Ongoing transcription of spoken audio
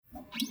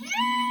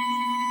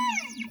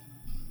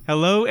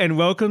Hello and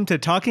welcome to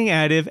Talking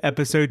Additive,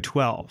 episode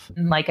 12.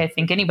 Like I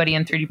think anybody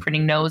in 3D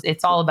printing knows,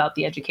 it's all about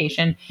the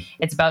education.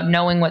 It's about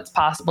knowing what's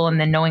possible and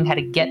then knowing how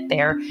to get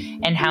there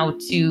and how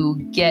to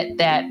get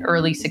that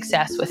early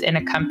success within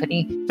a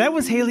company. That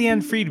was Haley-Ann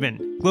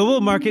Friedman,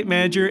 Global Market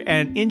Manager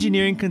and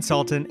Engineering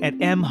Consultant at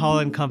M.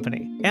 Holland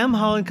Company. M.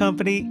 Holland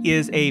Company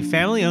is a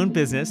family-owned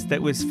business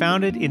that was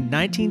founded in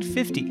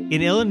 1950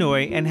 in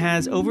Illinois and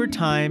has over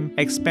time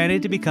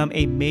expanded to become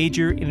a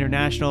major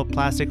international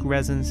plastic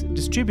resins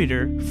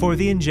distributor for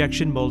the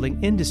injection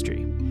molding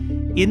industry.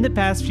 In the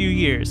past few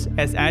years,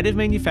 as additive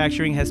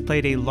manufacturing has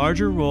played a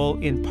larger role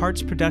in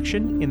parts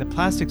production in the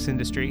plastics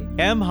industry,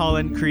 M.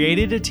 Holland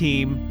created a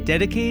team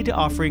dedicated to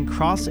offering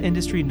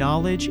cross-industry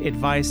knowledge,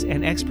 advice,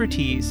 and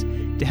expertise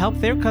to help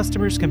their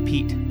customers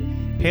compete.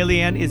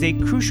 Haley-Ann is a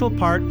crucial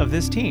part of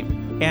this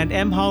team, and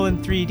M.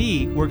 Holland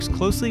 3D works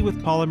closely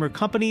with polymer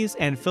companies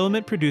and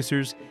filament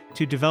producers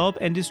to develop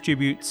and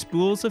distribute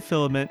spools of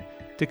filament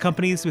to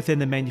companies within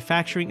the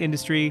manufacturing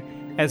industry,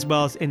 as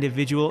well as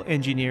individual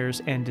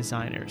engineers and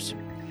designers.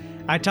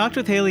 I talked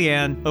with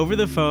Haley-Ann over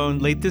the phone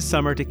late this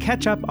summer to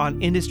catch up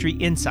on industry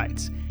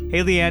insights.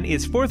 Haley-Ann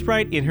is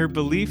forthright in her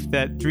belief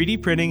that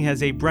 3D printing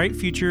has a bright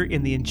future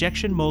in the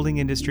injection molding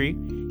industry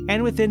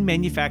and within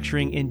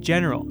manufacturing in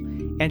general,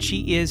 and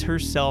she is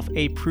herself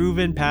a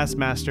proven past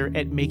master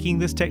at making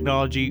this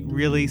technology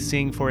really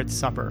sing for its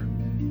supper.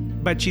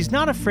 But she's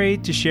not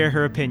afraid to share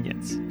her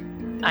opinions.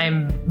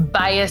 I'm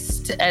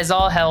biased as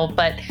all hell,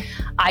 but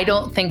I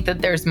don't think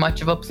that there's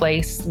much of a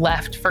place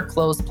left for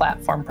closed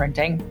platform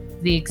printing.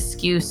 The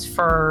excuse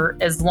for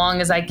as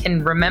long as I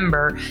can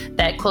remember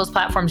that closed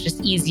platform is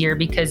just easier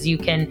because you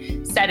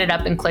can set it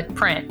up and click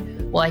print.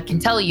 Well, I can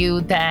tell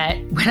you that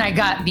when I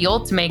got the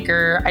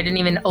Ultimaker, I didn't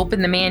even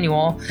open the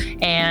manual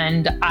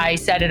and I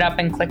set it up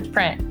and clicked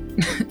print.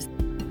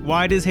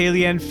 Why does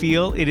Haley-Ann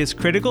feel it is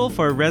critical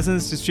for a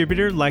resins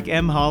distributor like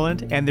M.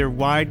 Holland and their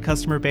wide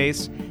customer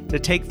base to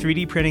take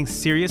 3D printing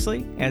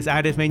seriously as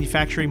additive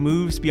manufacturing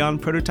moves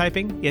beyond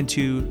prototyping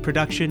into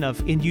production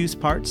of in-use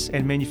parts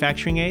and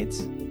manufacturing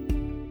aids?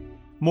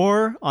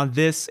 More on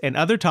this and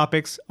other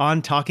topics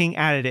on Talking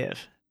Additive.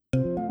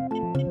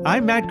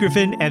 I'm Matt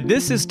Griffin, and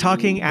this is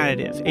Talking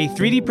Additive, a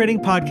 3D printing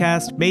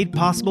podcast made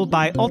possible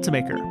by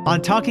Ultimaker.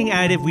 On Talking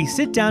Additive, we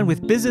sit down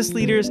with business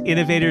leaders,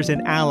 innovators,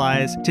 and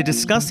allies to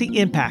discuss the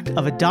impact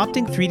of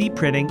adopting 3D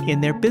printing in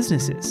their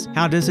businesses.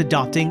 How does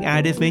adopting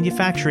additive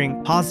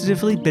manufacturing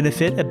positively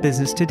benefit a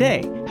business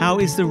today? How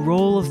is the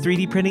role of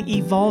 3D printing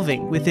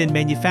evolving within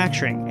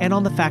manufacturing and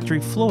on the factory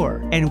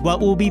floor? And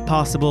what will be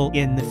possible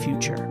in the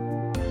future?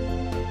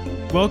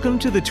 Welcome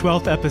to the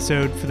 12th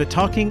episode for the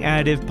Talking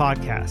Additive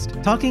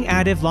podcast. Talking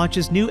Additive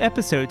launches new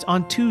episodes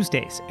on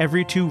Tuesdays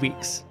every 2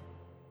 weeks.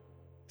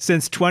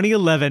 Since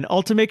 2011,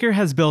 Ultimaker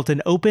has built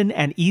an open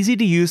and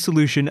easy-to-use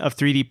solution of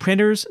 3D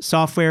printers,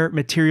 software,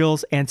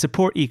 materials, and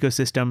support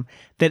ecosystem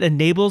that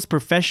enables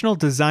professional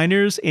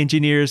designers,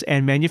 engineers,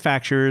 and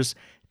manufacturers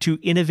to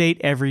innovate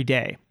every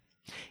day.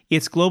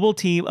 Its global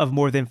team of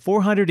more than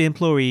 400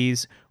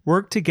 employees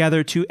work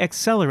together to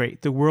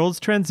accelerate the world's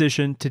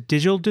transition to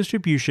digital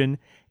distribution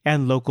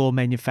and local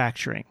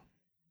manufacturing.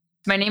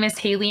 My name is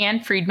Haley-Ann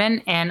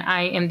Friedman, and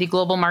I am the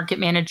Global Market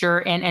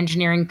Manager and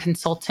Engineering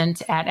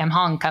Consultant at M.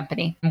 Holland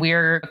Company.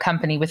 We're a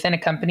company within a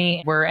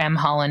company. We're M.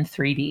 Holland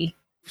 3D.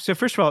 So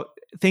first of all,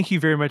 thank you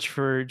very much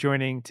for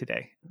joining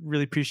today.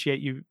 Really appreciate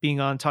you being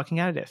on Talking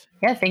Additive.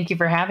 Yeah, thank you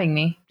for having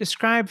me.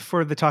 Describe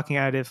for the Talking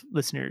Additive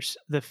listeners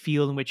the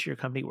field in which your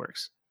company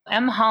works.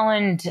 M.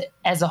 Holland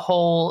as a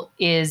whole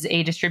is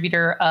a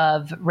distributor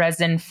of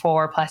resin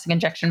for plastic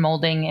injection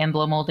molding and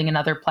blow molding and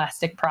other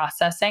plastic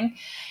processing.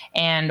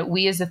 And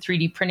we as a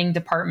 3D printing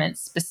department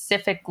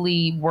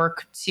specifically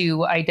work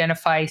to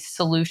identify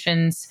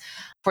solutions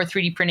for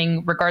 3D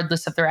printing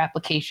regardless of their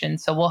application.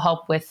 So we'll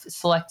help with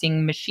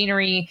selecting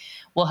machinery,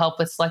 we'll help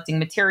with selecting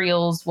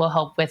materials, we'll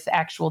help with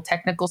actual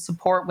technical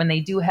support when they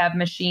do have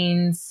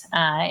machines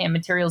and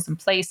materials in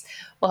place.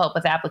 We'll help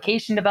with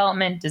application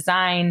development,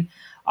 design.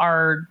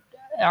 Our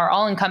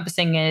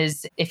all-encompassing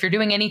is if you're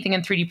doing anything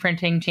in 3D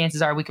printing,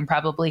 chances are we can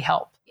probably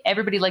help.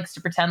 Everybody likes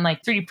to pretend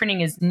like 3D printing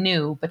is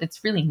new, but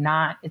it's really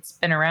not. It's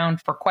been around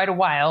for quite a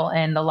while,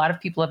 and a lot of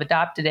people have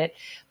adopted it,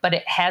 but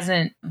it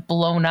hasn't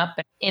blown up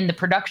in the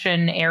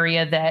production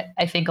area that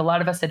I think a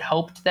lot of us had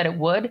hoped that it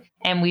would.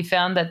 And we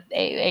found that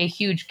a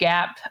huge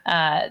gap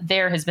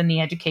there has been the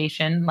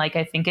education. Like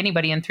I think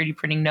anybody in 3D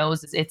printing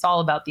knows, it's all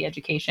about the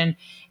education.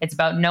 It's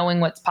about knowing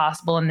what's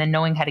possible and then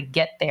knowing how to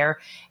get there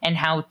and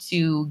how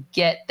to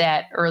get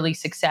that early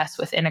success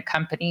within a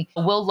company.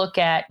 We'll look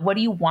at what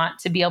do you want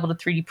to be able to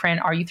 3D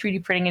print? Are you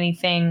 3D printing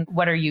anything?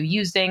 What are you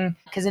using?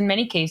 Because in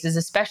many cases,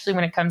 especially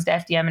when it comes to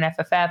FDM and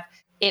FFF,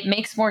 it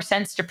makes more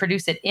sense to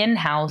produce it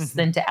in-house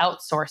than to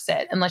outsource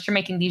it. Unless you're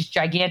making these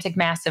gigantic,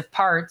 massive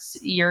parts,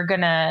 you're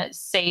going to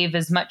save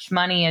as much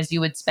money as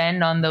you would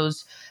spend on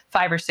those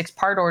 5 or 6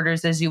 part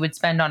orders as you would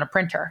spend on a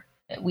printer.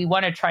 We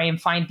want to try and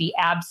find the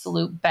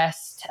absolute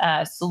best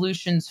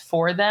solutions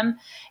for them.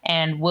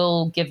 And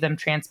we'll give them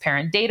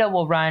transparent data.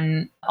 We'll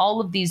run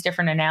all of these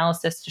different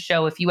analysis to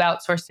show if you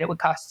outsource it would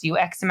cost you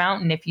X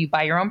amount. And if you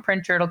buy your own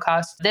printer, it'll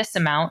cost this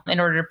amount in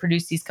order to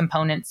produce these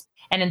components.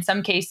 And in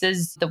some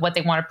cases, what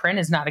they want to print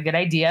is not a good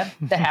idea.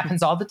 That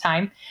happens all the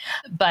time.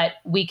 But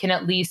we can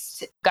at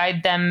least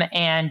guide them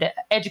and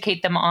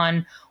educate them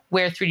on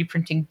where 3D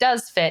printing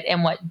does fit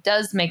and what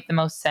does make the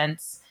most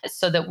sense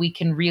so that we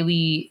can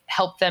really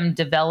help them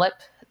develop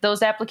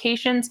those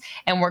applications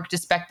and work to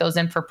spec those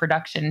in for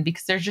production,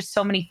 because there's just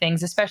so many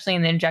things, especially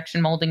in the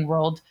injection molding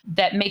world,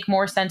 that make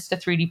more sense to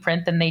 3D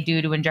print than they do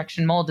to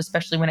injection mold,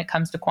 especially when it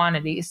comes to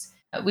quantities.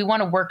 We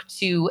want to work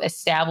to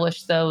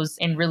establish those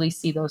and really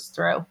see those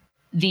through.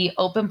 The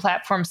open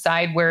platform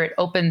side, where it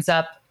opens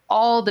up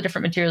all the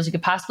different materials you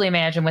could possibly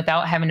imagine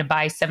without having to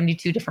buy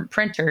 72 different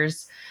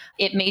printers,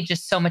 it made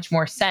just so much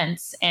more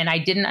sense. And I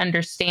didn't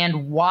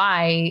understand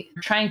why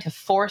trying to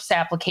force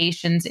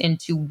applications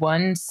into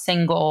one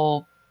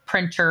single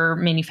printer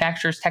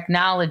manufacturer's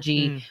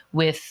technology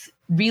with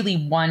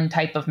really one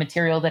type of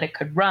material that it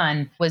could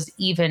run was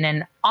even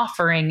an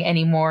offering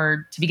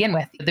anymore to begin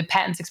with. The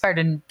patents expired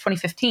in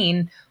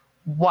 2015.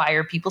 Why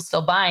are people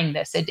still buying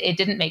this? It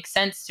didn't make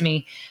sense to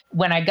me.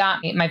 When I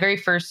got my very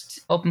first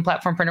open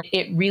platform printer,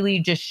 it really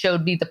just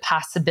showed me the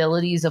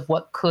possibilities of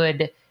what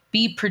could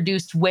be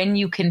produced when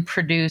you can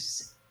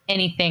produce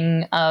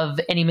anything of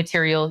any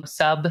material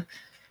sub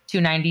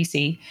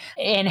 290C,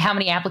 and how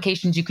many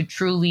applications you could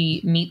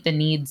truly meet the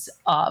needs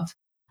of.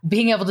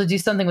 Being able to do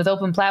something with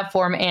open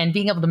platform and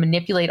being able to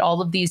manipulate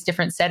all of these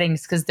different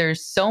settings, because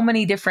there's so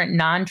many different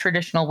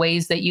non-traditional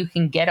ways that you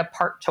can get a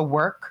part to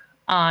work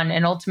on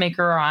an Ultimaker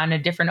or on a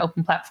different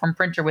open platform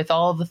printer with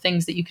all the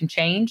things that you can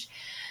change,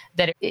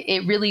 that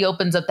it really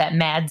opens up that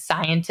mad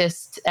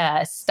scientist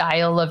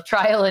style of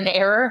trial and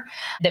error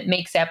that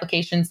makes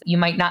applications you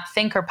might not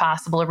think are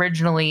possible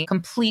originally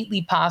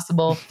completely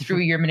possible through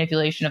your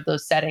manipulation of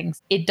those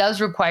settings. It does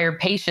require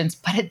patience,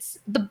 but it's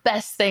the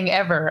best thing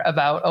ever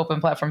about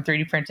open platform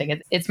 3D printing.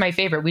 It's my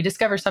favorite. We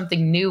discover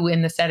something new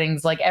in the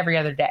settings like every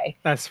other day.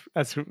 That's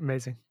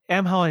amazing.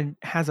 M. Holland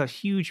has a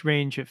huge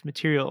range of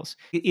materials.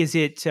 Is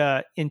it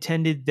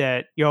intended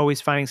that you're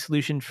always finding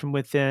solutions from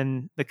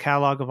within the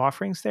catalog of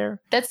offerings there?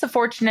 That's the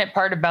fortunate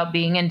part about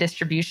being in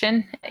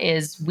distribution,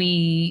 is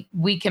we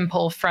can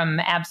pull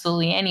from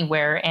absolutely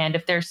anywhere. And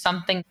if there's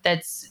something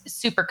that's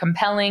super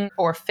compelling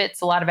or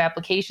fits a lot of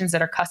applications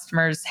that our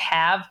customers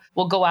have,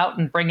 we'll go out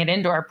and bring it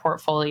into our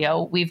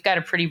portfolio. We've got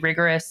a pretty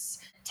rigorous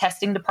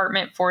testing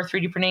department for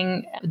 3D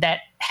printing that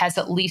has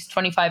at least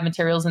 25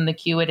 materials in the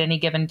queue at any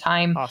given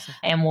time. Awesome.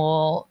 And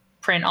we'll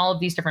print all of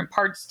these different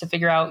parts to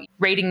figure out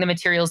rating the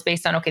materials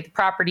based on, okay, the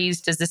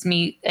properties, does this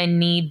meet a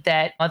need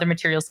that other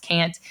materials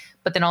can't?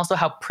 But then also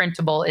how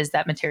printable is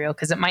that material?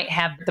 Because it might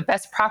have the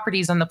best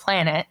properties on the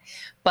planet,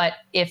 but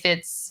if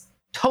it's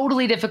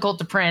totally difficult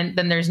to print,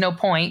 then there's no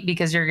point,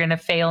 because you're going to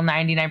fail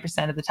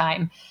 99% of the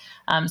time.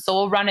 So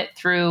we'll run it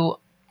through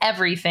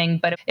everything.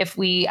 But if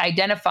we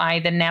identify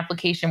that an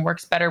application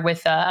works better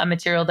with a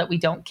material that we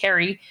don't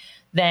carry,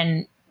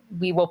 then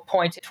we will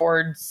point it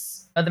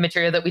towards the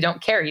material that we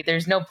don't carry.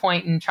 There's no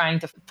point in trying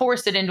to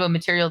force it into a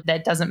material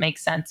that doesn't make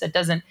sense. It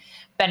doesn't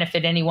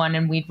benefit anyone.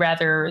 And we'd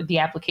rather the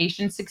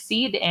application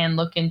succeed and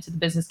look into the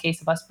business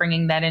case of us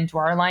bringing that into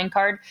our line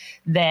card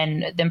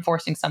than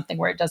forcing something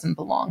where it doesn't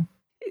belong.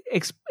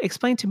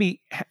 Explain to me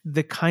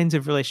the kinds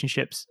of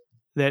relationships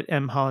that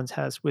M. Holland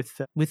has with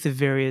the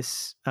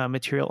various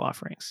material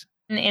offerings.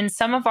 In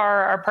some of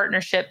our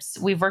partnerships,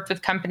 we've worked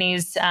with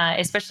companies,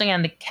 especially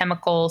on the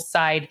chemical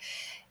side.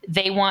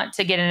 They want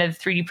to get into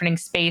the 3D printing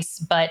space,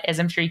 but as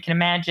I'm sure you can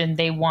imagine,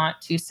 they want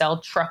to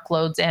sell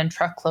truckloads and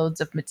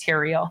truckloads of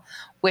material,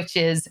 which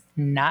is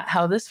not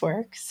how this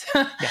works.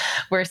 Yeah.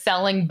 We're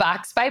selling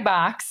box by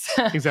box.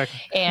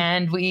 Exactly.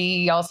 And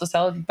we also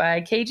sell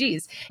by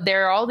kgs.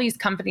 There are all these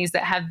companies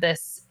that have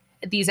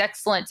these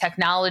excellent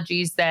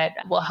technologies that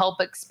will help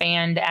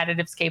expand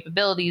additives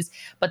capabilities,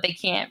 but they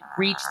can't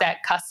reach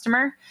that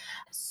customer.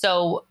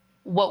 So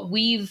what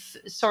we've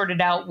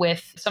sorted out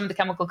with some of the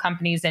chemical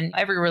companies, and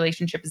every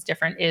relationship is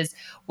different, is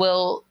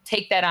we'll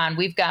take that on.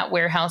 We've got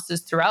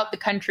warehouses throughout the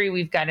country.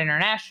 We've got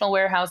international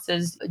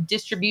warehouses.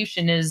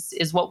 Distribution is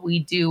what we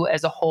do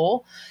as a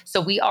whole.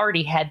 So we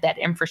already had that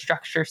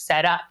infrastructure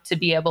set up to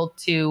be able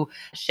to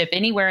ship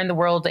anywhere in the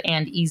world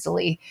and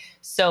easily.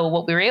 So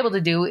what we were able to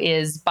do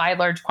is buy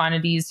large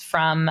quantities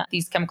from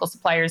these chemical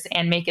suppliers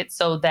and make it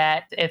so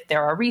that if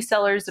there are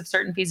resellers of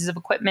certain pieces of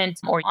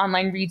equipment or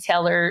online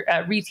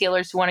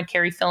retailers who want to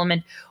carry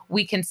filament,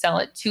 we can sell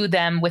it to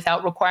them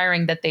without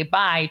requiring that they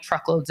buy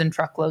truckloads and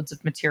truckloads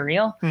of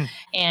material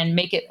and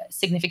make it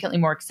significantly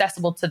more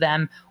accessible to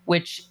them,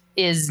 which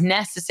is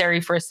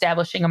necessary for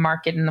establishing a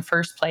market in the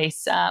first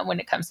place when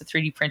it comes to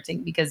 3D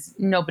printing, because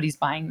nobody's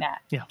buying that.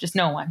 Yeah. Just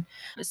no one.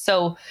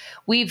 So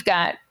we've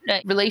got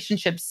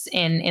relationships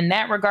in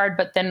that regard,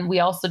 but then we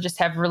also just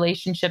have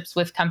relationships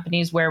with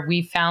companies where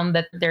we found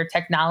that their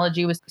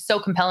technology was so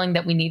compelling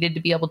that we needed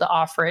to be able to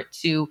offer it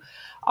to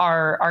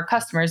our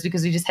customers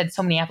because we just had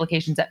so many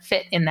applications that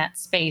fit in that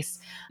space.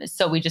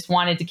 So we just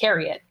wanted to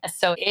carry it.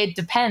 So it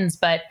depends,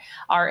 but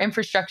our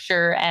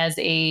infrastructure as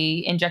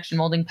a injection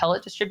molding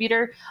pellet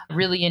distributor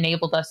really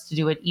enabled us to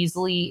do it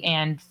easily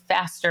and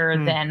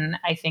faster than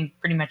I think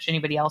pretty much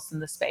anybody else in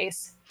the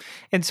space.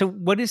 And so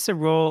what is the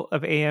role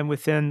of AM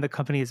within the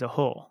company as a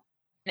whole?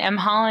 M.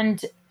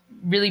 Holland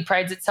really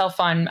prides itself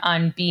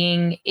on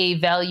being a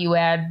value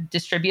add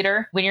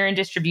distributor. When you're in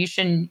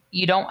distribution,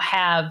 you don't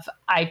have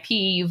IP,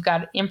 you've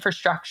got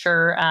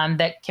infrastructure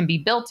that can be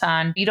built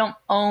on. You don't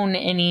own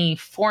any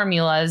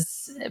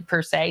formulas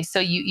per se. So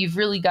you've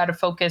really got to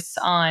focus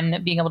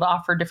on being able to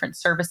offer different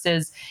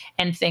services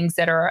and things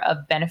that are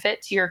of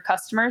benefit to your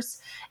customers.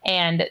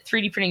 And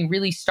 3D printing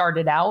really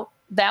started out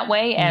that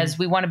way, as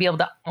we want to be able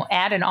to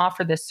add and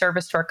offer this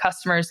service to our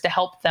customers to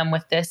help them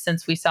with this,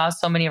 since we saw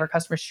so many of our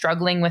customers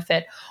struggling with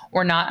it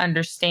or not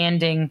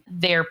understanding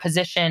their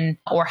position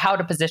or how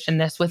to position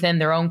this within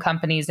their own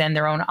companies and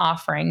their own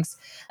offerings.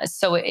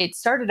 So it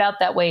started out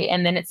that way,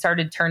 and then it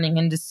started turning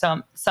into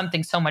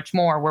something so much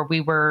more, where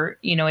we were,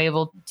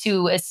 able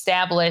to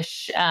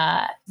establish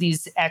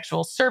these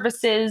actual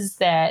services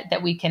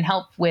that we can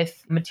help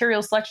with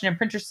material selection and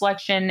printer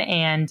selection,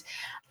 and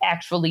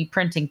actually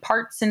printing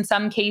parts in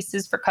some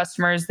cases for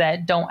customers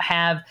that don't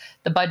have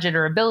the budget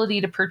or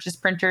ability to purchase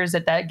printers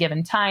at that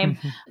given time.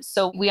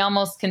 So we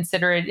almost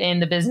consider it in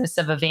the business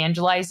of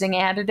evangelizing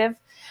additive,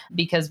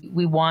 because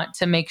we want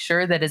to make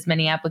sure that as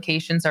many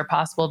applications are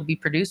possible to be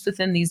produced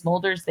within these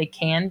molders, they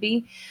can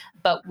be.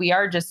 But we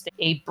are just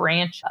a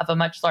branch of a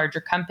much larger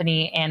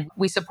company, and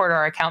we support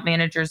our account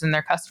managers and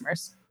their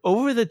customers.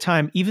 Over the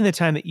time, even the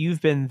time that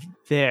you've been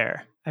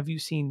there, have you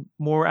seen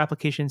more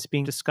applications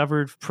being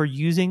discovered for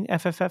using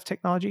FFF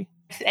technology?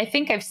 I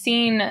think I've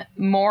seen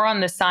more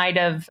on the side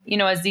of,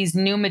 as these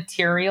new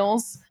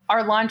materials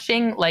are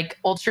launching, like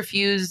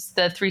UltraFuse,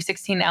 the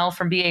 316L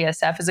from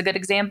BASF is a good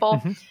example.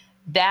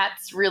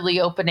 That's really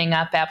opening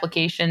up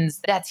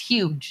applications. That's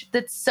huge.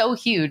 That's so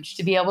huge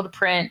to be able to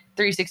print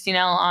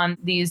 316L on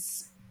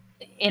these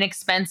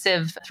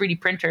inexpensive 3D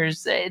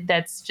printers.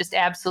 That's just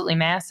absolutely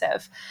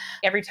massive.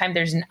 Every time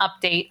there's an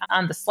update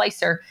on the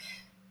slicer,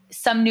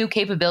 some new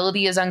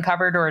capability is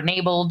uncovered or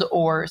enabled,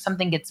 or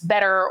something gets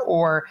better,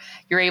 or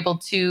you're able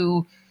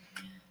to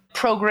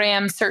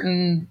program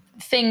certain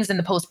things in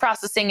the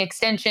post-processing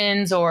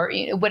extensions, or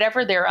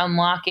whatever they're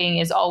unlocking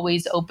is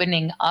always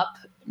opening up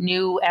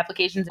new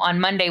applications. On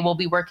Monday, we'll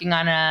be working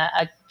on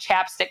a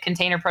chapstick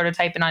container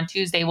prototype, and on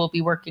Tuesday, we'll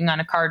be working on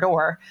a car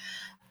door.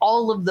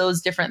 All of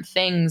those different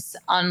things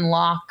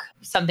unlock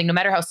something, no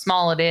matter how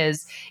small it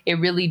is. It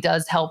really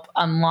does help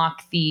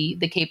unlock the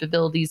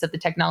capabilities of the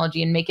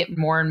technology and make it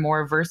more and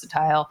more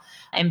versatile.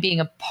 And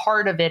being a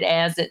part of it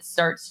as it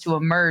starts to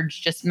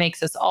emerge just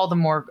makes us all the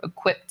more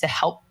equipped to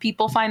help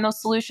people find those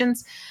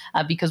solutions,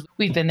 because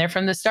we've been there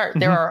from the start.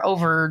 There are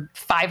over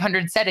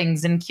 500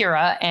 settings in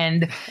Cura,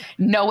 and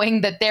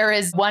knowing that there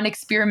is one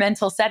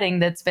experimental setting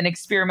that's been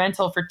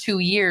experimental for 2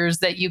 years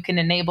that you can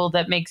enable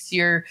that makes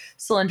your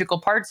cylindrical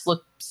parts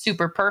look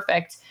super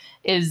perfect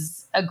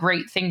is a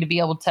great thing to be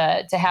able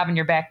to have in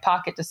your back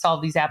pocket to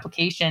solve these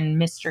application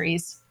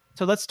mysteries.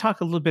 So let's talk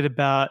a little bit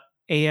about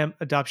AM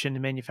adoption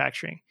in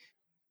manufacturing.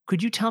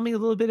 Could you tell me a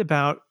little bit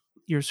about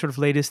your sort of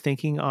latest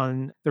thinking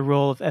on the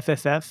role of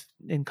FFF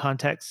in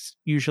contexts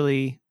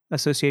usually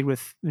associated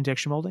with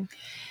injection molding?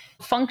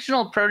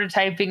 Functional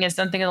prototyping is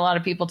something that a lot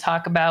of people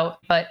talk about,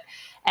 but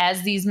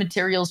as these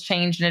materials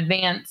change and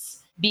advance,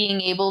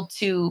 being able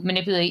to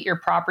manipulate your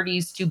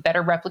properties to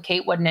better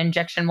replicate what an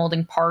injection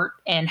molding part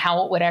and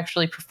how it would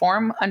actually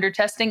perform under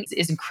testing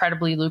is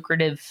incredibly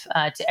lucrative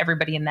to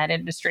everybody in that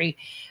industry.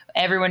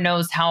 Everyone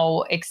knows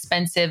how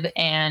expensive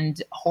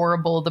and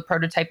horrible the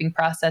prototyping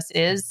process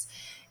is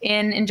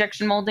in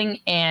injection molding,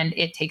 and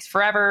it takes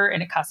forever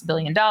and it costs $1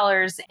 billion.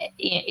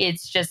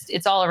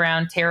 It's all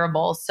around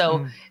terrible.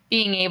 So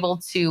being able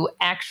to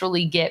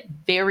actually get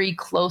very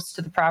close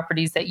to the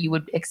properties that you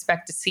would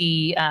expect to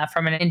see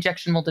from an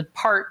injection molded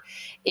part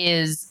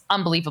is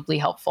unbelievably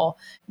helpful.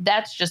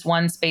 That's just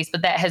one space,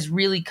 but that has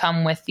really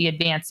come with the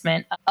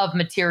advancement of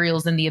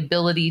materials and the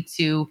ability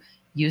to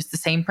use the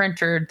same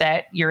printer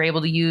that you're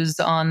able to use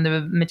on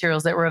the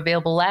materials that were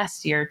available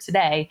last year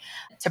today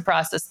to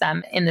process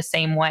them in the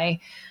same way.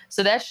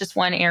 So that's just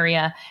one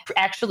area.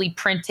 Actually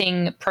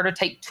printing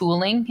prototype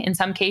tooling in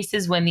some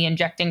cases when the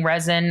injecting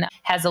resin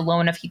has a low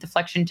enough heat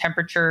deflection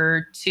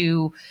temperature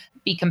to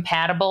be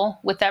compatible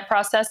with that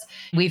process.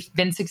 We've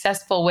been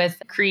successful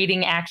with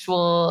creating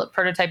actual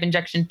prototype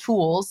injection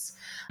tools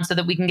so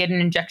that we can get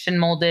an injection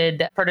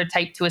molded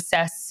prototype to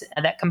assess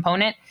that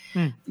component.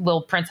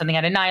 We'll print something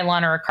out of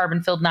nylon or a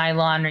carbon filled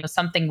nylon or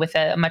something with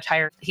a much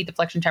higher heat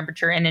deflection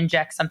temperature and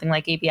inject something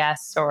like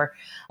ABS or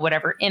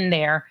whatever in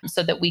there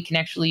so that we can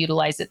actually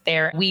utilize it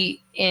there.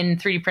 We in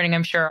 3D printing,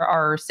 I'm sure,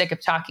 are sick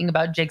of talking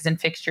about jigs and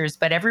fixtures,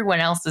 but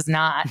everyone else is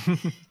not.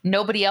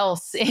 Nobody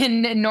else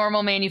in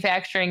normal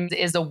manufacturing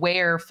is aware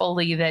aware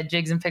fully that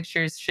jigs and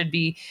fixtures should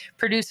be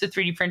produced with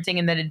 3D printing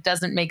and that it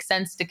doesn't make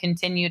sense to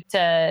continue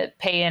to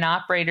pay an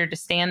operator to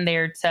stand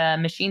there to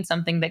machine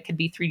something that could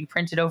be 3D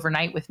printed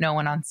overnight with no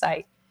one on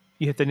site.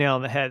 You hit the nail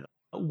on the head.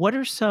 What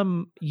are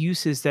some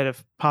uses that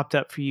have popped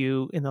up for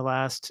you in the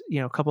last,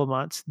 couple of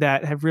months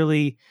that have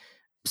really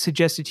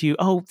suggested to you,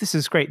 oh, this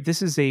is great.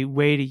 This is a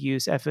way to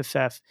use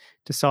FFF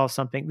to solve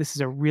something. This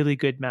is a really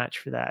good match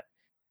for that.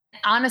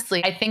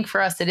 Honestly, I think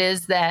for us it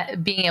is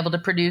that being able to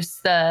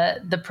produce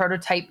the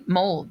prototype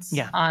molds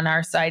on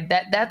our side.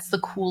 That's the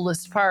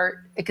coolest part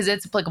because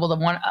it's applicable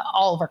to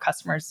all of our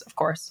customers, of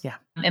course. Yeah.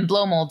 And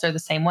blow molds are the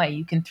same way.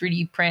 You can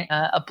 3D print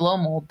a blow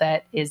mold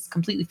that is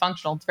completely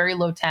functional. It's very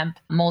low temp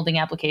molding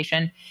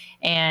application,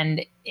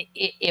 and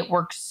it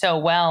works so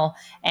well.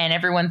 And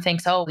everyone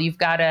thinks, oh, you've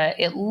got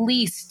to at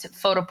least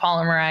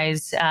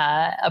photopolymerize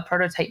a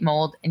prototype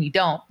mold, and you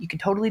don't. You can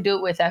totally do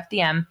it with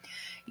FDM.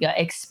 You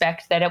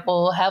expect that it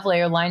will have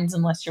layer lines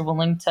unless you're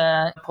willing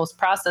to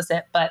post-process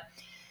it. But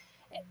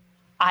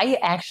I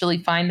actually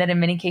find that in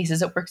many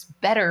cases it works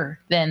better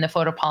than the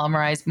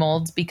photopolymerized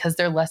molds because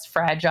they're less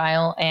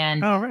fragile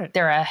and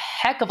they're a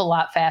heck of a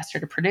lot faster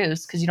to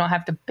produce because you don't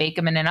have to bake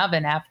them in an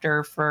oven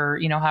after for,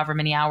 however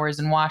many hours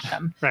and wash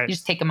them. Right. You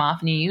just take them off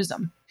and you use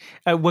them.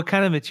 What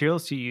kind of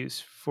materials do you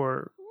use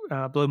for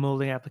blow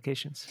molding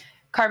applications?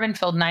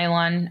 Carbon-filled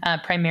nylon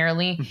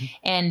primarily. Mm-hmm.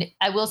 And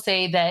I will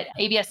say that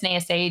ABS and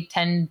ASA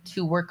tend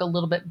to work a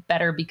little bit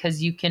better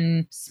because you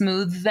can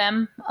smooth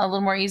them a little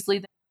more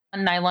easily.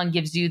 Nylon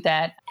gives you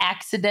that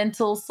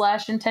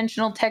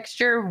accidental/intentional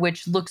texture,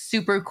 which looks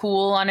super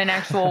cool on an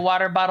actual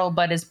water bottle,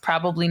 but is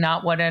probably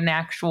not what an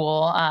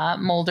actual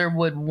molder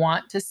would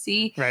want to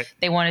see. Right.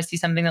 They want to see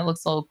something that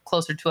looks a little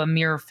closer to a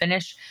mirror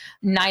finish.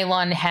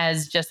 Nylon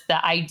has just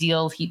the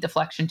ideal heat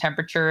deflection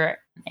temperature.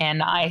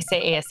 And I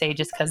say ASA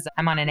just because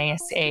I'm on an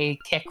ASA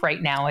kick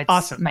right now. It's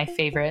awesome. My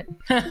favorite.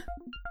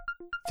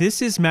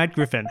 This is Matt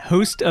Griffin,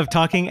 host of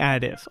Talking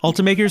Additive,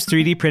 Ultimaker's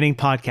 3D printing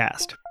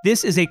podcast.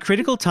 This is a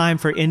critical time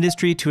for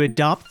industry to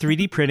adopt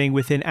 3D printing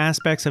within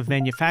aspects of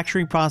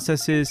manufacturing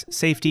processes,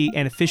 safety,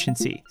 and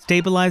efficiency,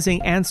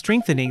 stabilizing and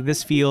strengthening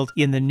this field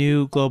in the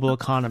new global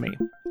economy.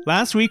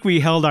 Last week,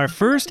 we held our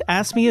first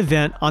Ask Me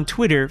event on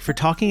Twitter for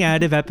Talking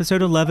Additive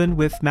episode 11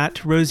 with Matt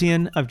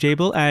Tarosian of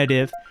Jabil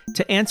Additive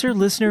to answer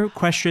listener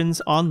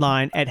questions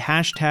online at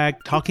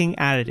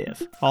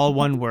 #TalkingAdditive, all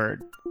one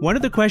word. One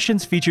of the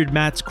questions featured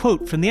Matt's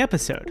quote from the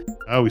episode.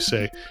 I always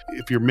say,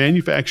 if you're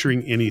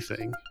manufacturing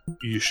anything,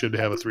 you should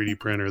have a 3D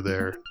printer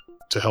there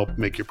to help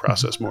make your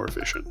process more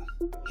efficient.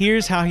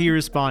 Here's how he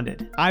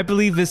responded. I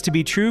believe this to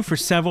be true for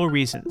several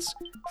reasons.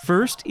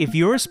 First, if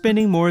you're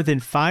spending more than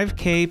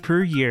 $5,000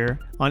 per year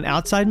on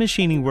outside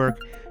machining work,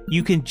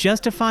 you can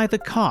justify the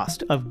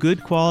cost of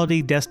good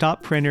quality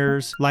desktop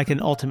printers like an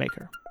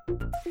Ultimaker.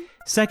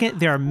 Second,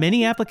 there are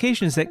many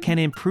applications that can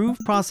improve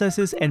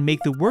processes and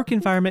make the work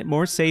environment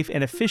more safe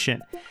and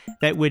efficient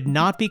that would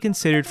not be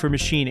considered for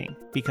machining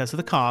because of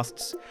the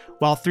costs,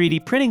 while 3D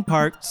printing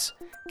parts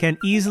can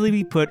easily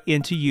be put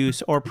into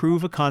use or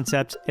prove a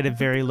concept at a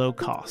very low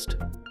cost.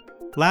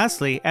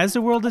 Lastly, as the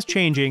world is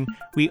changing,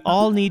 we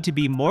all need to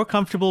be more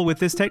comfortable with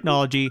this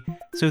technology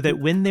so that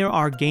when there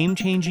are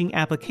game-changing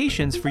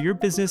applications for your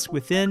business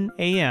within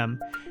AM,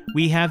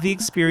 we have the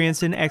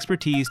experience and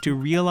expertise to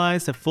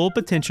realize the full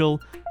potential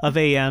of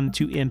AM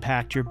to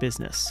impact your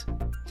business.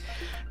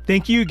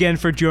 Thank you again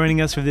for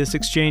joining us for this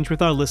exchange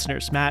with our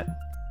listeners, Matt.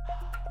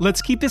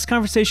 Let's keep this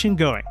conversation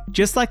going,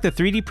 just like the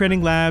 3D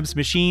printing labs,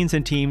 machines,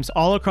 and teams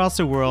all across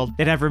the world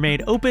that have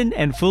remained open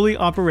and fully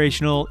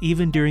operational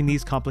even during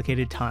these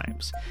complicated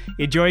times.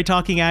 Enjoy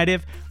Talking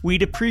Additive?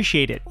 We'd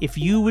appreciate it if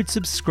you would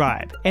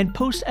subscribe and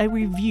post a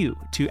review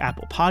to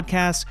Apple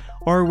Podcasts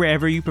or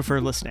wherever you prefer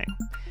listening.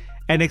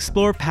 And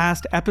explore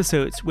past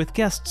episodes with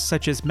guests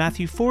such as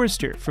Matthew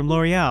Forrester from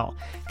L'Oreal,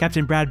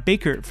 Captain Brad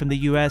Baker from the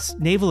U.S.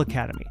 Naval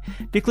Academy,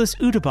 Nicholas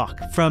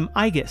Utebach from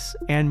IGUS,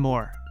 and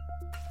more.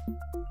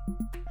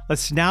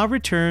 Let's now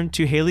return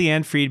to Haley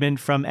Ann Friedman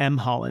from M.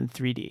 Holland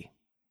 3D.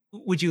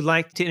 Would you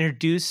like to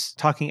introduce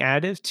Talking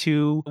Additive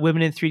to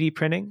women in 3D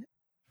printing?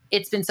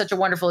 It's been such a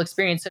wonderful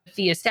experience.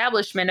 The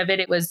establishment of it,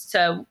 it was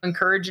to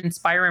encourage,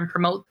 inspire, and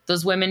promote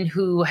those women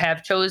who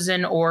have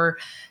chosen or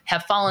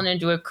have fallen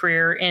into a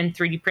career in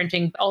 3D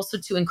printing, also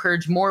to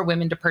encourage more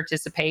women to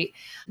participate.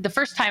 The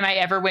first time I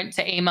ever went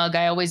to AMUG,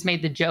 I always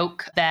made the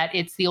joke that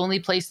it's the only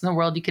place in the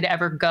world you could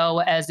ever go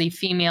as a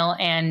female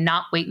and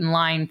not wait in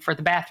line for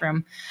the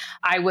bathroom.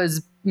 I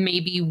was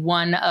maybe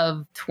one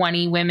of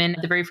 20 women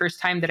the very first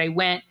time that I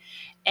went,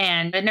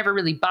 and it never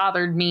really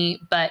bothered me,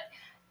 but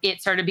it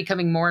started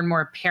becoming more and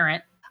more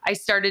apparent. I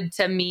started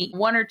to meet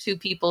one or two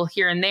people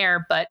here and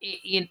there, but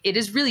it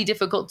is really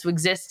difficult to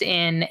exist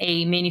in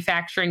a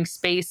manufacturing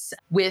space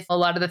with a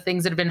lot of the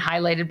things that have been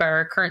highlighted by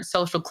our current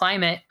social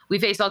climate we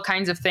face all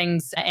kinds of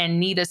things and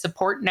need a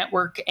support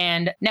network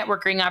and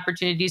networking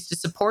opportunities to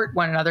support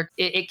one another.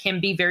 It can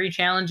be very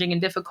challenging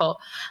and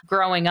difficult.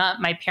 Growing up,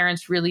 my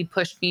parents really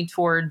pushed me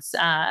towards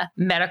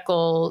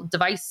medical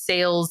device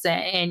sales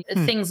and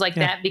things like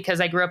that, because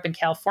I grew up in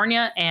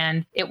California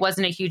and it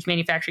wasn't a huge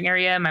manufacturing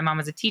area. My mom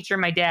was a teacher.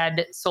 My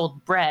dad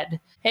sold bread.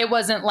 It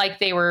wasn't like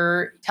they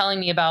were telling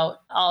me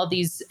about all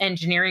these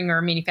engineering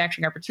or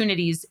manufacturing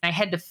opportunities. I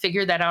had to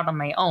figure that out on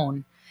my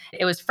own.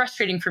 It was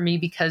frustrating for me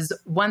because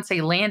once I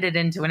landed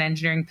into an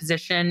engineering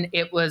position,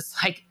 it was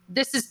like,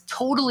 this is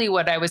totally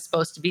what I was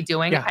supposed to be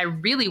doing. I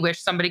really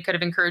wish somebody could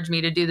have encouraged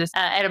me to do this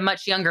at a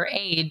much younger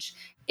age.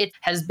 It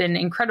has been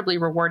incredibly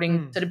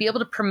rewarding. So to be able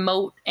to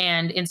promote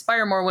and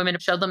inspire more women, to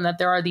show them that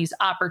there are these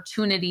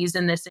opportunities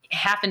in this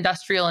half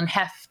industrial and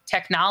half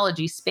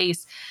technology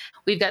space.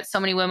 We've got so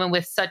many women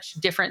with such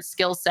different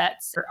skill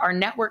sets. Our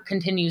network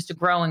continues to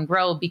grow and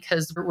grow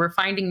because we're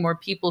finding more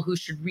people who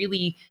should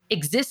really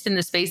exist in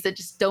the space that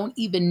just don't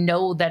even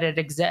know that it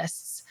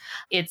exists.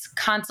 It's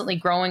constantly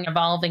growing,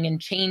 evolving, and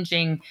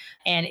changing,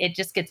 and it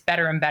just gets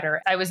better and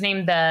better. I was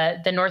named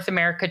the North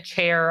America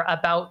chair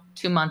about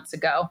 2 months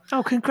ago.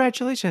 Oh,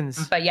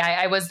 congratulations. But yeah,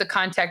 I was the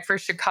contact for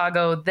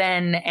Chicago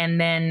then, and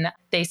then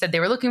they said they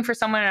were looking for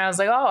someone, and I was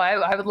like, oh,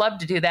 I would love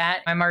to do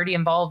that. I'm already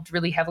involved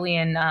really heavily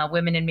in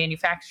women in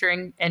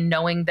manufacturing, and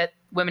knowing that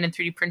women in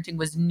 3D printing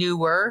was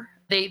newer.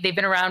 They've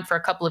been around for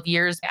a couple of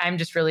years. I'm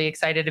just really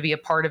excited to be a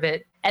part of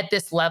it at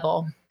this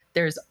level.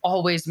 There's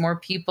always more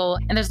people,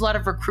 and there's a lot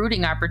of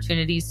recruiting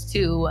opportunities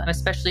too,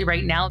 especially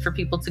right now, for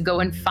people to go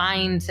and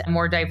find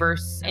more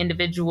diverse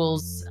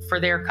individuals for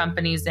their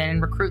companies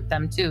and recruit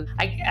them too.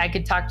 I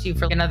could talk to you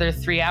for another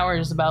 3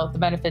 hours about the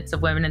benefits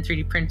of women in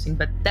 3D printing,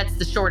 but that's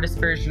the shortest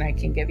version I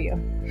can give you.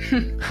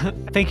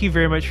 Thank you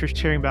very much for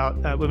sharing about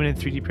women in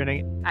 3D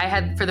printing. I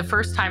had, for the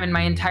first time in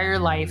my entire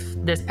life,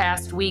 this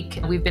past week,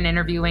 we've been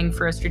interviewing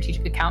for a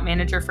strategic account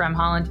manager for M.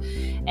 Holland,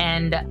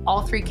 and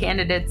all 3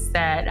 candidates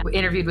that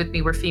interviewed with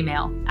me were female.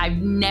 I've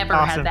never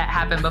had that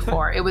happen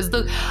before. It was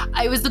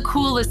the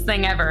coolest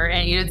thing ever.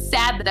 And it's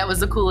sad that was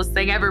the coolest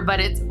thing ever,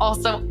 but it's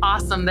also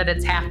awesome that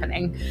it's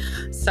happening.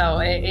 So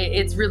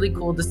it's really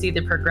cool to see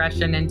the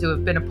progression and to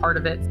have been a part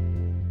of it.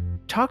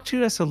 Talk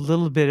to us a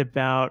little bit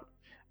about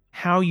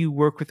how you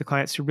work with the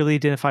clients to really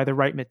identify the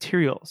right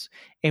materials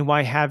and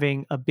why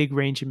having a big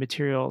range of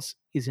materials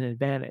is an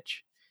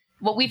advantage.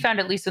 What we found,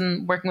 at least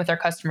in working with our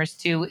customers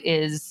too,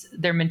 is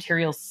they're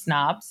material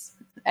snobs,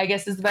 I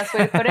guess is the best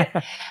way to put it.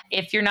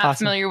 If you're not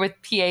familiar with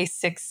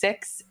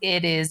PA66,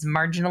 it is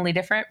marginally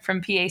different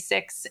from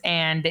PA6.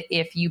 And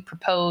if you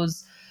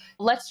propose,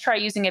 let's try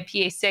using a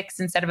PA6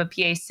 instead of a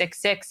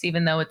PA66,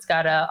 even though it's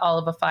got all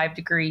of a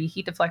 5-degree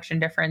heat deflection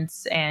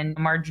difference and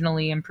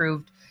marginally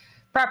improved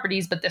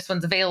properties, but this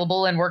one's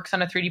available and works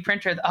on a 3D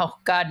printer. Oh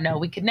God, no,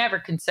 we could never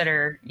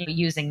consider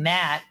using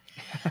that.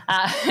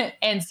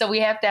 And so we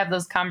have to have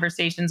those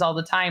conversations all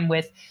the time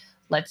with,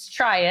 let's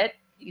try it.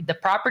 The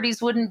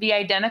properties wouldn't be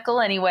identical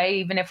anyway,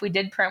 even if we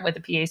did print with a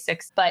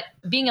PA6, but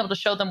being able to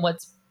show them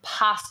what's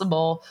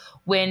possible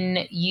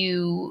when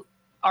you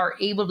are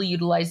able to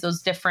utilize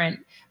those different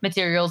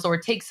materials, or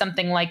take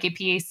something like a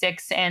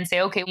PA6 and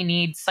say, okay, we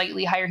need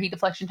slightly higher heat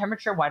deflection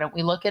temperature. Why don't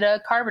we look at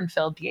a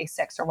carbon-filled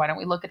PA6? Or why don't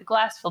we look at a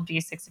glass-filled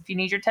PA6 if you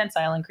need your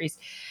tensile increased?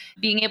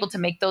 Being able to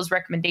make those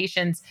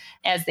recommendations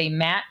as they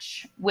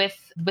match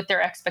with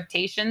their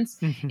expectations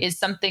is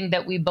something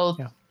that we both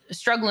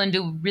struggle and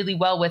do really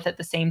well with at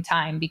the same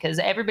time, because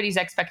everybody's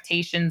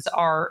expectations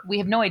we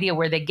have no idea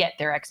where they get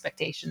their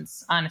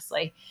expectations,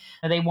 honestly.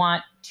 They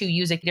want to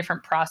use a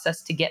different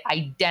process to get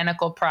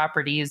identical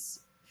properties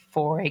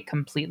for a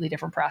completely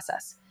different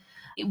process.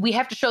 We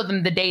have to show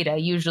them the data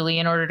usually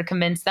in order to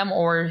convince them,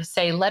 or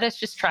say, let us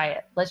just try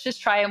it. Let's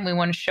just try it. And we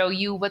want to show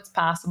you what's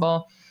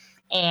possible.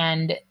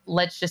 And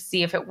let's just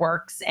see if it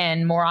works.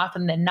 And more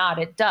often than not,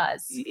 it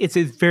does. It's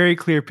a very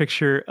clear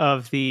picture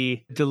of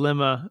the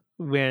dilemma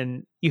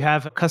when you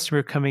have a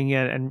customer coming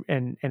in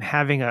and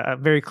having a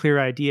very clear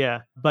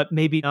idea, but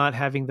maybe not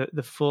having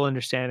the full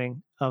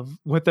understanding of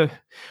what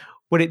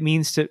it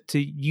means to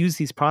use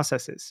these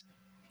processes.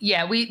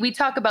 Yeah, we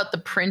talk about the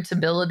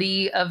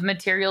printability of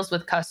materials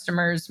with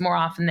customers more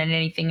often than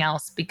anything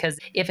else, because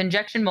if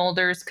injection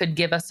molders could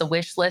give us a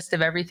wish list of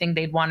everything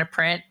they'd want to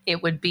print,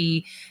 it would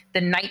be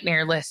the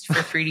nightmare list for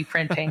 3D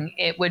printing.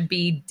 It would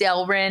be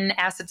Delrin,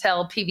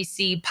 acetal,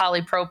 PVC,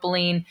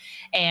 polypropylene,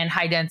 and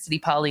high-density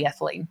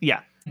polyethylene.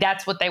 Yeah.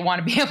 That's what they want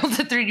to be able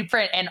to 3D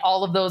print, and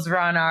all of those are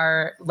on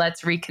our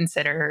let's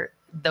reconsider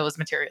those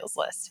materials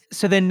list.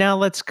 So then now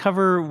let's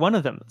cover one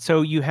of them.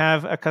 So you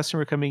have a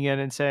customer coming in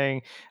and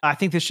saying, I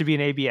think this should be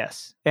an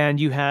ABS, and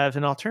you have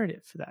an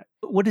alternative for that.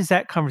 What is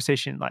that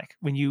conversation like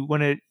when you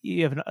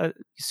have a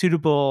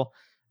suitable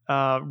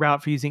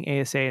route for using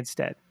ASA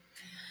instead?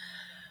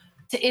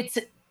 It's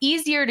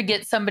easier to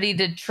get somebody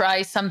to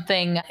try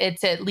something.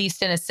 It's at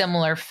least in a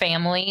similar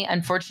family.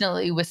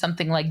 Unfortunately, with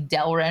something like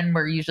Delrin,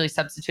 we're usually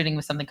substituting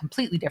with something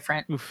completely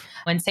different. Oof.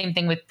 And same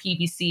thing with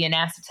PVC and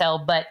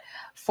acetal. But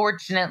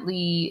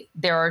fortunately,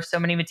 there are so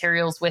many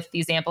materials with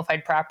these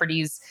amplified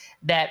properties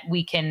that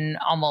we can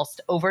almost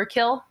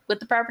overkill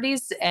with the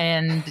properties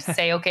and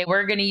say, okay,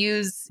 we're going to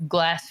use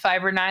glass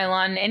fiber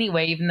nylon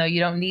anyway, even though you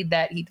don't need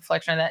that heat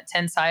deflection or that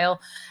tensile,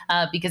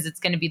 because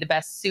it's going to be the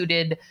best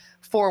suited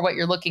for what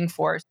you're looking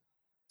for.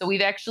 So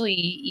we've actually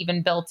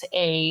even built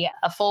a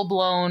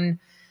full-blown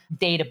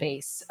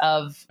database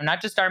of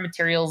not just our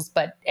materials,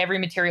 but every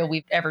material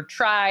we've ever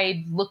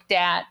tried, looked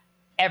at,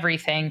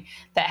 everything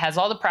that has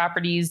all the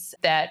properties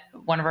that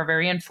one of our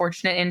very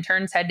unfortunate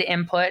interns had to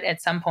input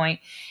at some point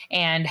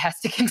and has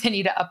to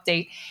continue to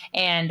update.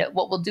 And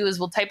what we'll do is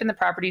we'll type in the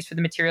properties for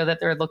the material that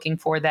they're looking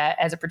for that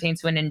as it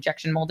pertains to an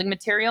injection molding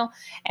material,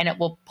 and it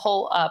will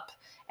pull up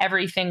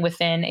everything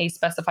within a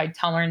specified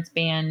tolerance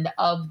band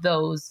of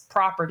those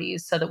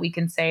properties so that we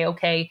can say,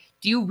 okay,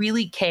 do you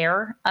really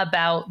care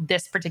about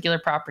this particular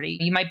property?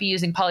 You might be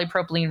using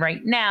polypropylene right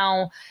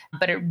now,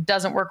 but it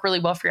doesn't work really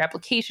well for your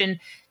application.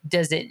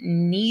 Does it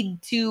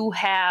need to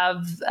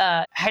have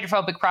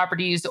hydrophobic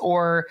properties,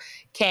 or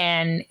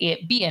can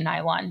it be a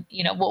nylon?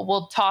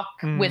 We'll talk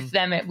with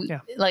them,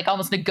 like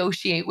almost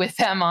negotiate with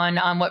them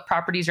on what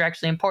properties are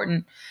actually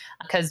important.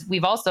 Because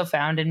we've also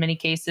found in many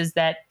cases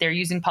that they're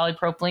using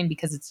polypropylene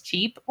because it's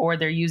cheap, or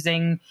they're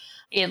using,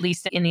 at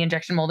least in the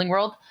injection molding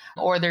world,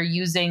 or they're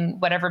using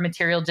whatever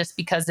material just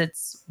because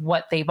it's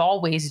what they've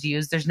always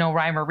used. There's no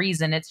rhyme or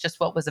reason. It's just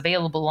what was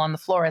available on the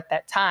floor at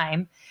that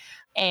time.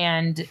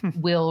 And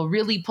we'll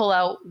really pull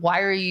out,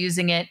 why are you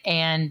using it?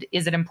 And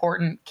is it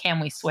important? Can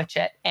we switch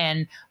it?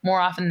 And more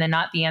often than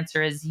not, the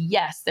answer is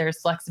yes, there's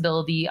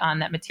flexibility on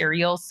that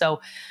material.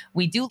 So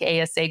we do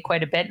ASA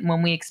quite a bit. And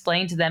when we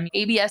explain to them,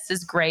 ABS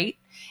is great.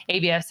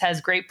 ABS has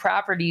great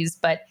properties,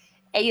 but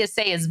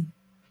ASA is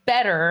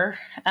better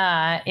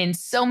in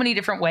so many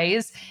different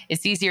ways.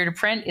 It's easier to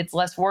print. It's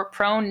less warp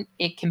prone.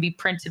 It can be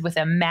printed with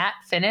a matte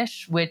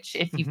finish, which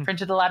if you've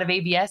printed a lot of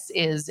ABS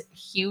is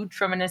huge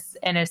from an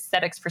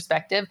aesthetics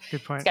perspective.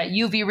 Good point. It's got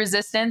UV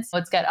resistance.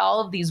 It's got all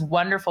of these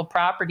wonderful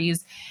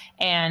properties.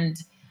 And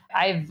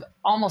I've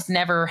almost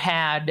never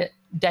had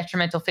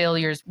detrimental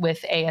failures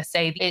with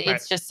ASA.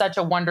 It's just such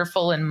a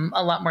wonderful and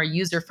a lot more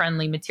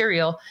user-friendly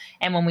material.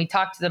 And when we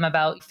talk to them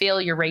about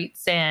failure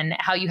rates and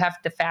how you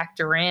have to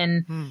factor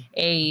in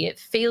a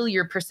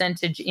failure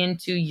percentage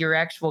into your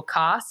actual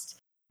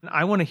cost.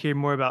 I want to hear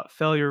more about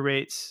failure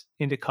rates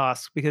into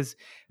costs, because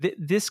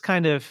this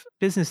kind of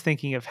business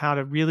thinking of how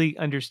to really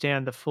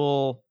understand the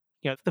full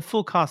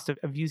cost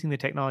of using the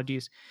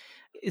technologies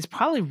is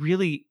probably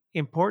really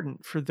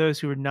important for those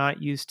who are not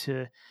used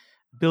to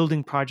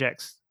building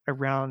projects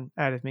around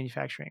additive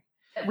manufacturing.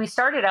 We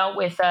started out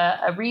with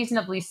a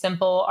reasonably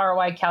simple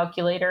ROI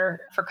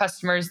calculator for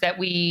customers that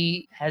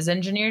we, as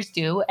engineers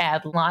do,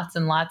 add lots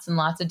and lots and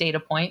lots of data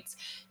points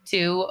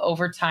to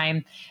over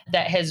time,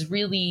 that has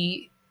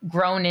really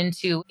grown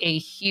into a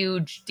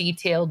huge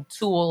detailed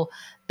tool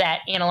that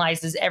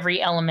analyzes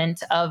every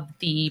element of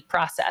the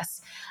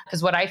process.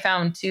 Because what I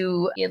found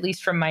too, at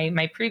least from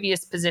my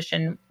previous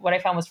position, what I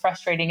found was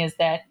frustrating is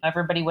that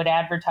everybody would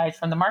advertise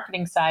from the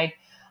marketing side,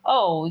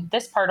 oh,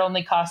 this part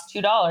only costs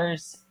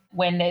 $2,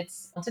 when it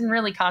didn't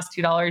really cost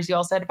 $2. You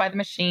also had to buy the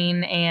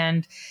machine,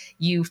 and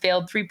you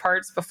failed 3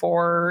 parts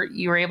before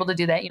you were able to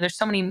do that. There's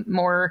so much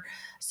more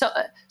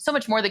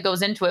that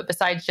goes into it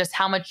besides just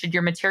how much should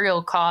your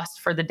material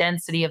cost for the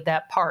density of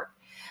that part.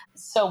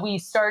 So we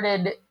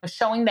started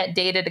showing that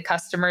data to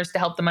customers to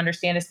help them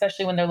understand,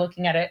 especially when they're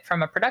looking at it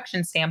from a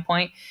production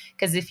standpoint.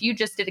 Because if you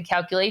just did a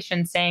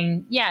calculation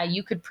saying, yeah,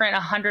 you could print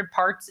 100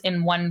 parts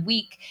in 1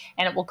 week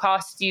and it will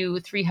cost you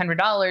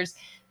 $300,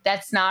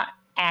 that's not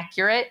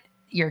accurate.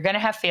 You're going to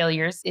have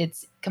failures.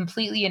 It's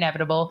completely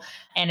inevitable.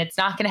 And it's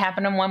not going to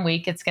happen in 1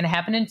 week. It's going to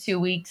happen in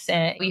 2 weeks.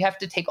 And you have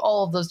to take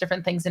all of those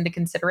different things into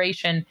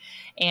consideration.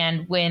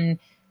 And when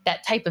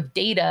that type of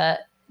data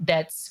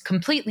that's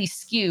completely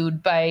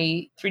skewed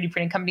by 3D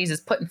printing companies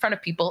is put in front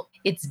of people,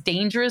 it's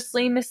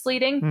dangerously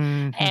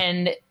misleading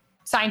and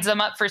signs them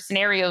up for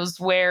scenarios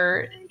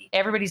where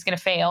everybody's going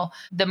to fail.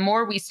 The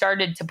more we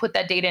started to put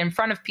that data in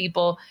front of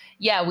people,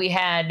 we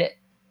had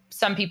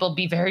some people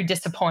be very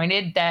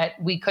disappointed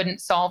that we couldn't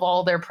solve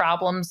all their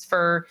problems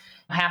for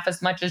half as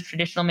much as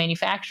traditional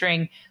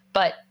manufacturing,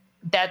 but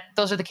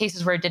those are the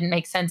cases where it didn't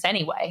make sense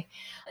anyway.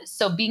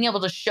 So being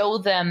able to show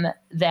them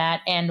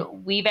that, and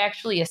we've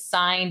actually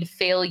assigned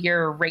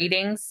failure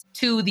ratings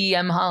to the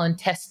M. Holland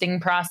testing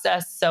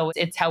process. So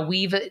it's how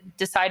we've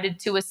decided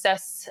to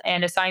assess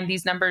and assign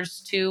these numbers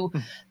to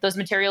those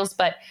materials.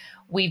 But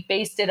We've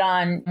based it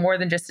on more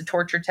than just a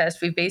torture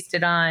test. We've based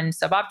it on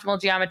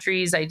suboptimal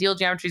geometries, ideal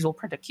geometries. We'll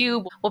print a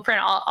cube. We'll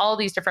print all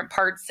these different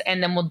parts,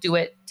 and then we'll do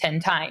it 10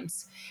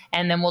 times.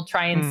 And then we'll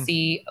try and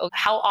see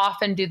how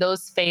often do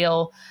those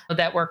fail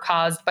that were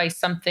caused by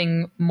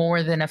something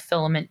more than a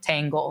filament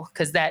tangle,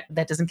 because that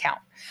doesn't count.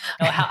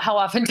 How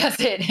often does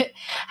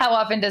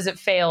it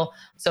fail?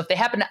 So if they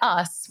happen to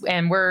us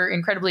and we're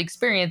incredibly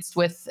experienced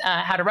with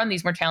how to run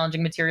these more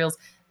challenging materials,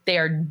 they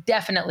are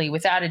definitely,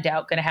 without a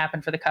doubt, going to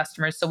happen for the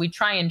customers. So we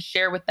try and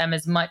share with them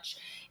as much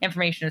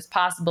information as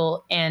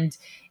possible. And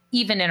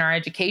even in our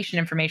education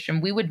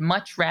information, we would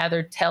much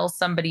rather tell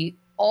somebody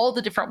all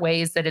the different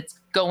ways that it's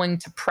going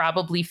to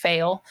probably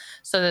fail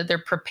so that they're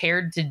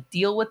prepared to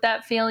deal with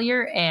that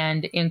failure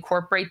and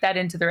incorporate that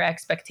into their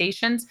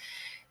expectations,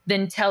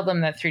 then tell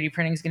them that 3D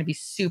printing is going to be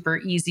super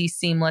easy,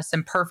 seamless,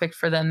 and perfect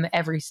for them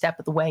every step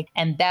of the way.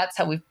 And that's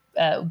how we've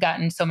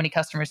gotten so many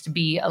customers to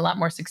be a lot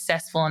more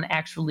successful in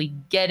actually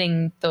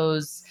getting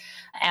those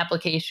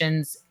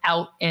applications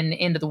out and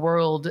into the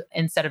world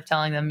instead of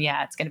telling them,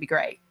 yeah, it's going to be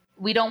great.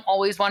 We don't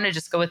always want to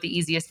just go with the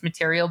easiest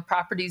material.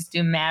 Properties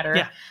do matter.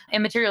 Yeah.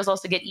 And materials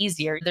also get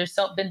easier. There's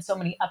been so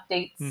many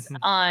updates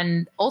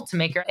on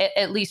Ultimaker,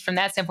 at least from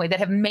that standpoint, that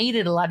have made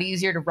it a lot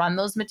easier to run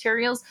those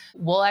materials.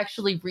 We'll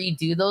actually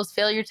redo those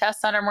failure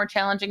tests on our more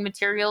challenging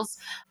materials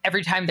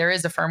every time there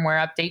is a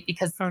firmware update,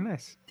 because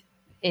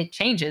it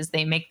changes.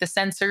 They make the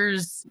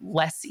sensors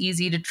less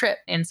easy to trip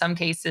in some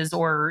cases,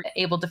 or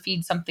able to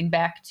feed something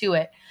back to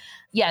it.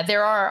 Yeah,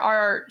 there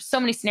are so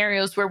many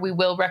scenarios where we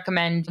will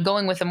recommend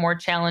going with a more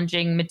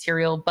challenging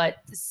material, but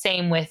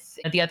same with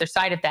the other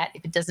side of that.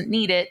 If it doesn't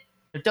need it,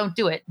 don't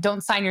do it.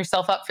 Don't sign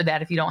yourself up for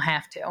that if you don't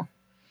have to.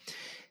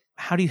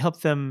 How do you help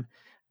them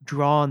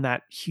draw on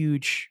that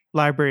huge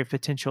library of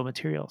potential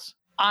materials?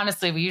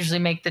 Honestly, we usually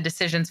make the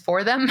decisions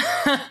for them,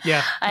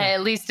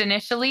 at least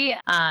initially.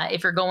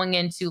 If you're going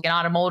into an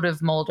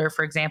automotive molder,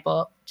 for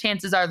example,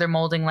 chances are they're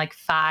molding like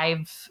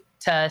 5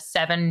 to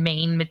 7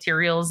 main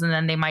materials, and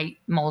then they might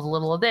mold a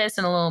little of this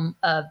and a little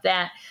of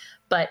that,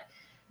 but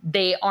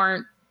they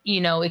aren't,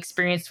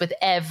 experienced with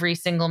every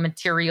single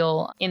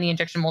material in the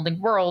injection molding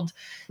world.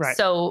 Right.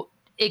 So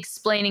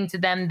explaining to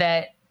them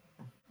that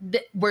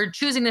we're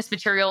choosing this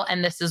material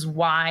and this is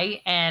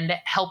why, and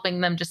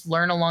helping them just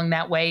learn along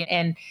that way,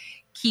 and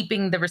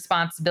keeping the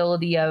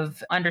responsibility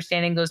of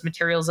understanding those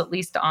materials, at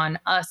least on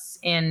us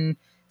in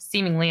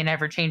seemingly an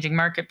ever-changing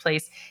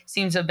marketplace,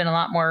 seems to have been a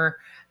lot more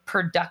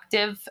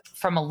productive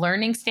from a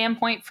learning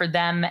standpoint for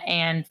them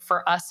and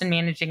for us in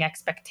managing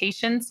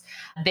expectations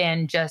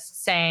than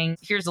just saying,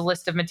 here's a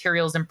list of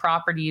materials and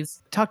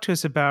properties. Talk to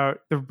us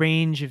about the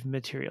range of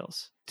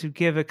materials to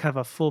give a kind of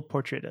a full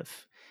portrait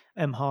of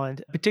M.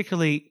 Holland,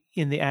 particularly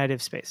in the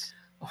additive space.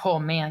 Oh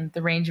man,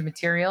 the range of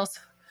materials.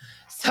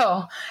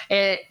 So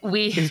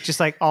it's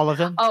just like all of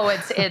them. Oh,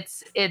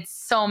 it's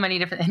so many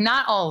different,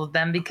 not all of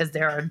them, because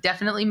there are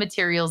definitely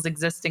materials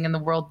existing in the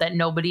world that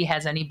nobody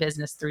has any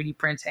business 3D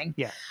printing.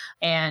 Yeah.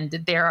 And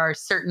there are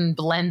certain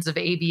blends of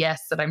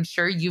ABS that I'm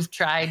sure you've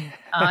tried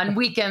on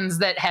weekends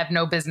that have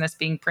no business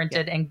being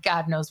printed, and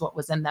God knows what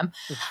was in them.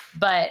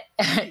 But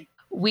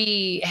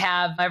we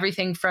have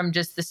everything from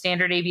just the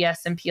standard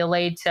ABS and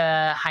PLA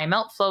to high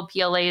melt flow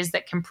PLAs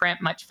that can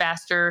print much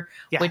faster,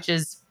 which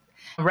is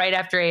right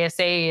after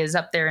ASA is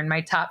up there in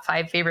my top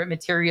 5 favorite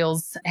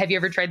materials. Have you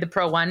ever tried the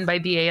Pro 1 by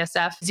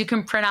BASF? You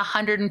can print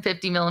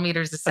 150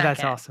 millimeters a second.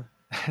 That's awesome.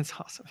 That's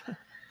awesome.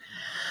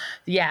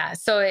 Yeah.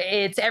 So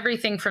it's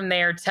everything from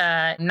there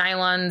to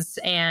nylons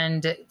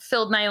and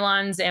filled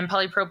nylons and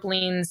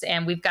polypropylenes.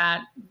 And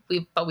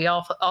we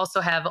also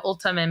have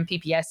Ultem and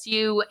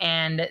PPSU.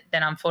 And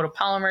then on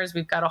photopolymers,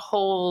 we've got a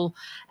whole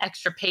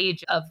extra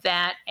page of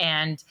that.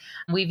 And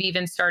we've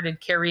even started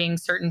carrying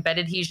certain bed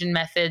adhesion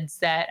methods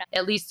that,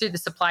 at least through the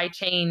supply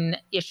chain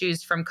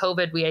issues from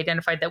COVID, we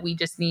identified that we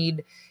just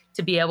need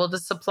to be able to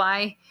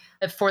supply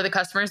for the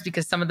customers,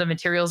 because some of the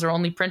materials are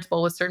only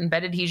printable with certain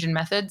bed adhesion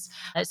methods.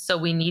 So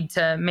we need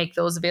to make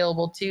those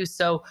available too.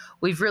 So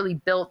we've really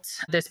built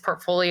this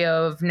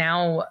portfolio of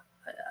now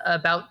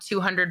about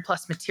 200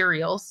 plus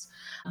materials.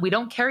 We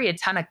don't carry a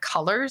ton of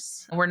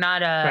colors. We're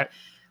not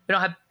we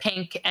don't have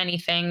pink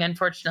anything,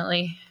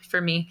 unfortunately for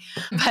me,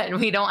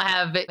 but we don't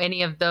have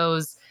any of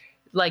those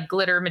like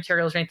glitter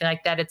materials or anything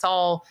like that. It's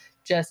all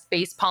just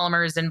base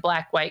polymers in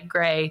black, white,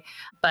 gray.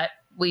 But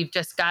we've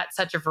just got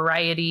such a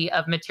variety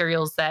of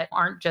materials that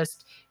aren't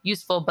just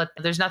useful, but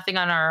there's nothing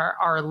on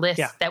our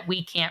list that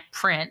we can't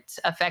print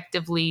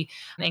effectively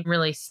and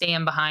really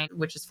stand behind,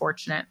 which is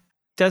fortunate.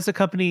 Does the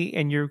company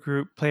and your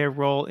group play a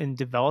role in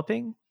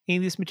developing any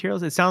of these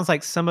materials? It sounds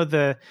like some of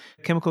the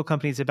chemical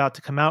companies about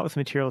to come out with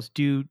materials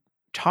do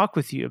talk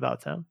with you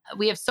about them.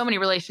 We have so many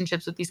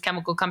relationships with these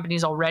chemical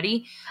companies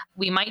already.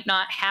 We might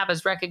not have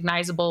as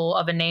recognizable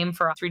of a name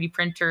for 3D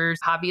printers,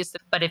 hobbyists,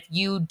 but if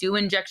you do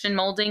injection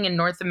molding in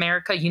North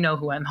America, you know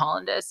who M.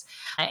 Holland is.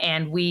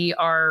 And we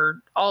are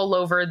all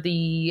over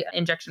the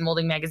injection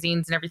molding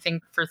magazines and everything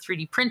for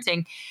 3D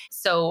printing.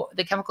 So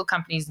the chemical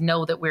companies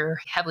know that we're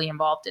heavily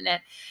involved in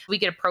it. We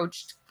get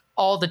approached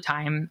all the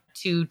time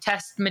to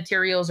test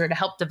materials or to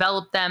help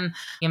develop them,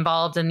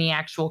 involved in the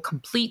actual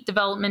complete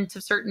development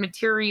of certain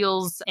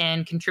materials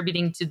and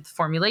contributing to the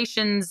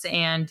formulations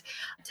and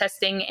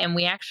testing. And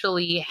we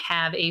actually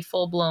have a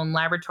full-blown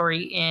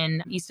laboratory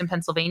in Easton,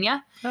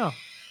 Pennsylvania. Oh.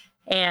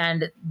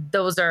 And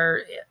those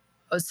are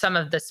some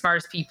of the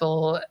smartest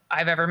people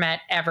I've ever met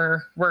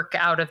ever work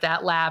out of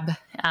that lab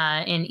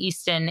in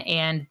Easton.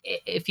 And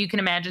if you can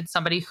imagine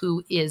somebody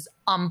who is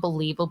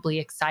unbelievably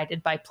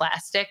excited by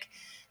plastic,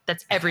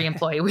 that's every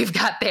employee we've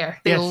got there.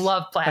 They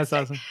love plastic.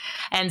 That's awesome.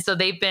 And so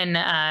they've been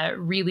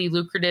really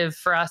lucrative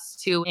for us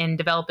too in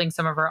developing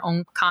some of our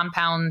own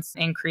compounds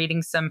and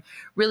creating some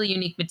really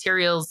unique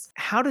materials.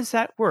 How does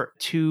that work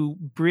to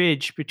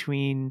bridge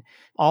between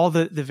all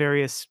the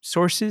various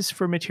sources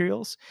for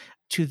materials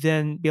to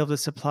then be able to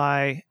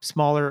supply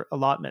smaller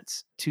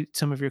allotments to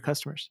some of your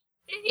customers?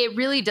 It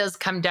really does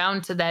come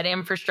down to that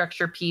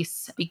infrastructure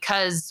piece,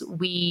 because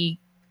we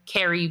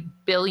carry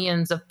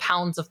billions of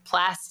pounds of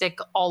plastic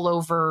all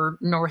over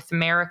North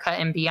America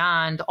and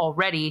beyond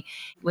already.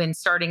 When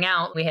starting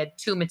out, we had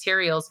 2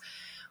 materials.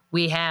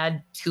 We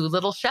had 2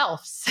 little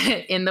shelves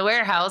in the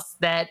warehouse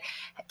that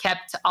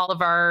kept all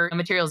of our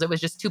materials. It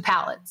was just 2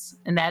 pallets.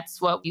 And that's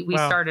what we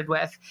started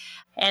with.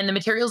 And the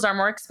materials are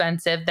more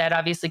expensive. That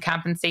obviously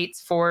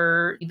compensates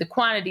for the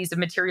quantities of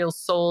materials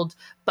sold.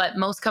 But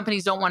most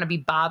companies don't want to be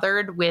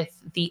bothered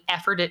with the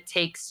effort it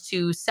takes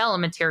to sell a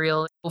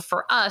material.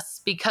 For us,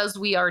 because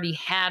we already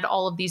had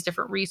all of these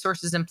different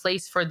resources in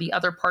place for the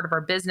other part of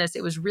our business,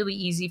 it was really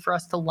easy for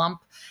us to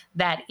lump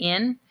that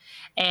in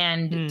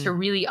and to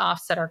really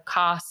offset our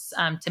costs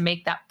to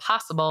make that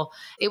possible.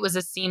 It was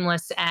as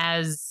seamless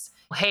as,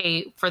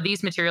 hey, for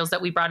these materials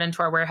that we brought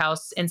into our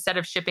warehouse, instead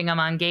of shipping them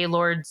on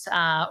Gaylords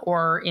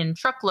or in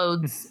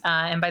truckloads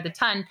and by the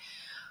ton,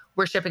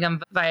 we're shipping them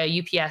via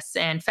UPS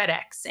and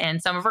FedEx. And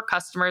some of our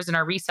customers and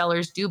our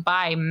resellers do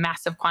buy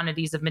massive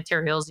quantities of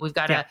materials. We've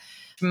got a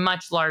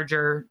much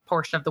larger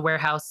portion of the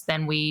warehouse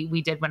than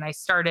we did when I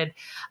started.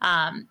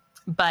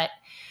 But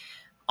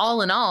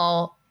all in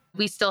all,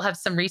 we still have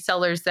some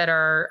resellers that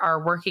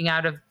are working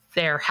out of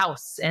their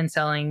house and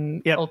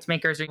selling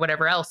Ultimakers or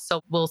whatever else.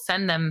 So we'll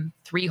send them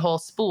 3 whole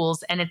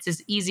spools, and it's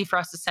as easy for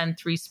us to send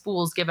 3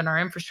 spools given our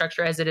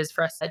infrastructure as it is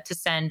for us to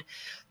send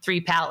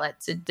 3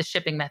 pallets. The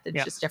shipping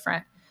method's just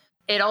different.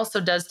 It also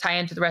does tie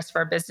into the rest of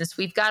our business.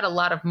 We've got a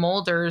lot of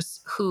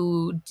molders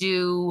who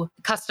do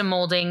custom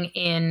molding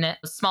in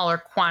smaller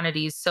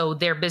quantities. So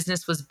their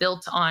business was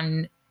built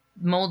on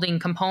molding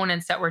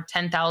components that were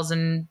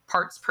 10,000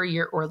 parts per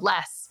year or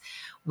less,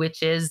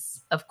 which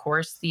is, of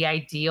course, the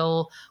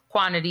ideal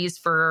quantities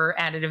for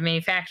additive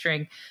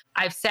manufacturing.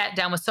 I've sat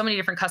down with so many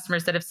different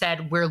customers that have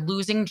said, we're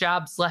losing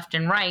jobs left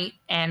and right,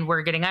 and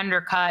we're getting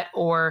undercut,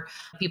 or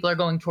people are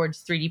going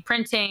towards 3D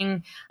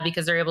printing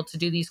because they're able to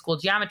do these cool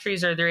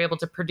geometries, or they're able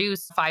to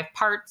produce 5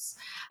 parts.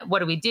 What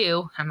do we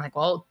do? I'm like,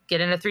 well,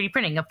 get into 3D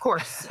printing. Of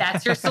course,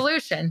 that's your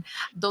solution.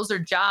 Those are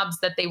jobs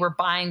that they were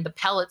buying the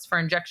pellets for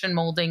injection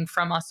molding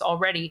from us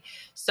already.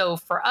 So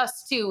for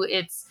us too,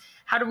 it's,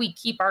 how do we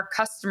keep our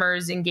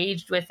customers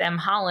engaged with M.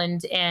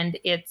 Holland? And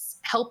it's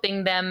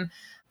helping them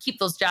keep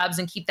those jobs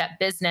and keep that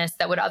business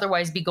that would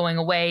otherwise be going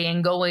away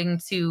and going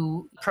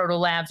to Proto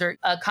Labs or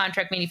a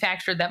contract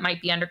manufacturer that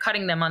might be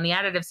undercutting them on the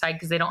additive side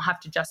because they don't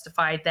have to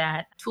justify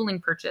that tooling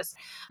purchase.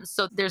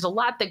 So there's a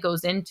lot that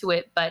goes into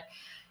it, but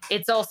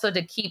it's also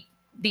to keep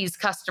these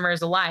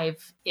customers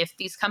alive. If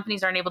these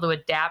companies aren't able to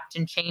adapt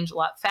and change a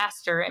lot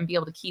faster and be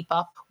able to keep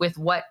up with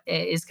what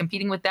is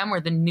competing with them or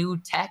the new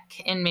tech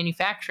in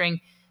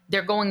manufacturing,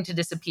 they're going to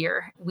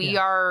disappear. We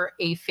are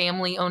a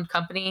family-owned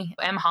company.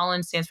 M.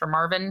 Holland stands for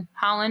Marvin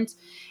Holland,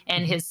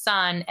 and his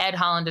son, Ed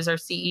Holland, is our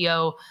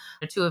CEO.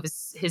 2 of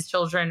his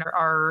children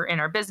are in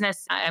our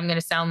business. I'm going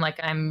to sound like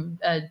I'm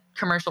a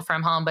commercial for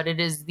M. Holland, but it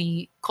is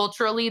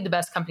culturally the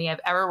best company I've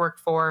ever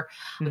worked for.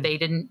 They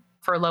didn't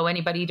furlough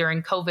anybody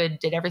during COVID,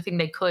 did everything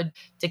they could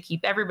to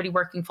keep everybody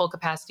working full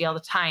capacity all the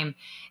time.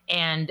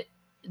 And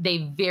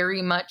they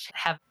very much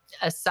have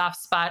a soft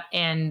spot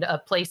and a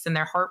place in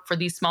their heart for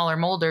these smaller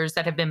molders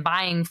that have been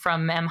buying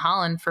from M.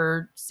 Holland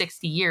for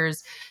 60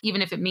 years,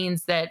 even if it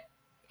means that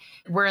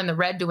we're in the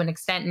red to an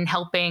extent in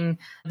helping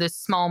this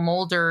small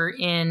molder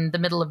in the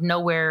middle of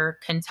nowhere,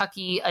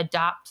 Kentucky,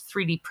 adopt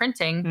 3D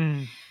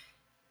printing.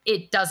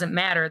 It doesn't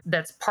matter.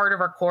 That's part of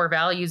our core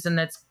values and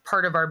that's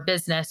part of our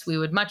business. We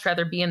would much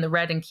rather be in the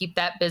red and keep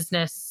that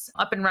business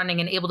up and running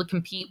and able to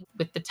compete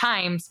with the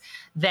times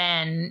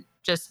than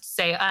just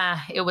say,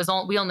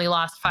 we only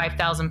lost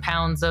 5,000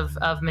 pounds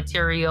of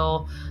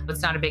material.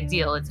 It's not a big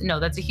deal.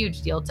 That's a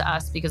huge deal to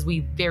us because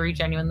we very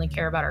genuinely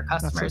care about our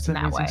customers in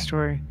that way.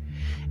 Story.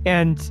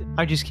 And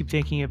I just keep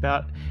thinking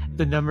about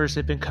the numbers that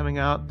have been coming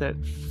out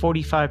that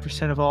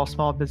 45% of all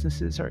small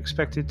businesses are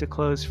expected to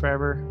close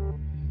forever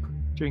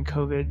during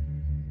COVID.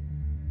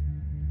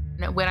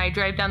 When I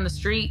drive down the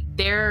street,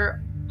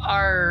 there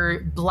are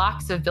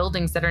blocks of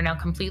buildings that are now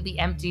completely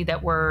empty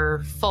that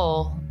were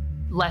full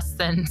less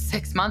than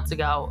 6 months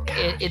ago.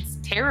 It's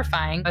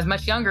terrifying. I was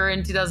much younger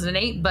in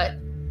 2008, but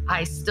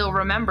I still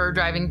remember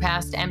driving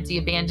past empty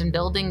abandoned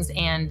buildings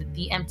and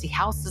the empty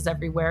houses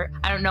everywhere.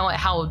 I don't know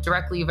how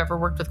directly you've ever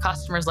worked with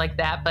customers like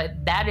that,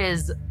 but that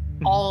is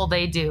all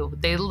they do.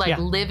 They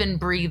live and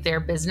breathe their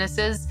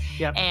businesses,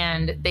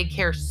 and they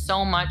care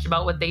so much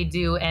about what they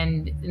do.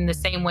 And in the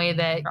same way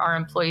that our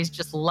employees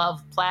just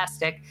love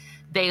plastic,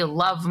 they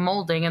love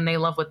molding and they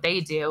love what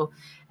they do.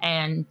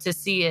 And to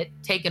see it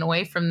taken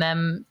away from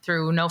them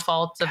through no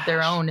fault of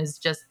their own is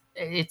just,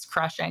 it's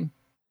crushing.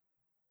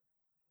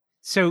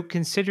 So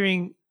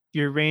considering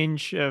your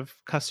range of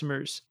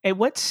customers, at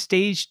what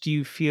stage do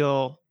you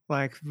feel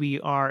like we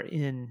are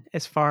in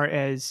as far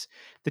as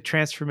the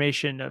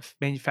transformation of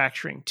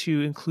manufacturing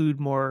to include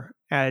more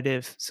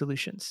additive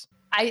solutions?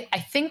 I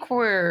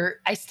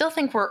still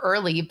think we're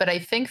early, but I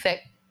think that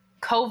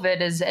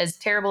COVID, as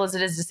terrible as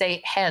it is to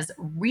say, has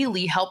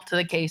really helped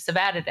the case of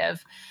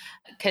additive.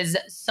 Because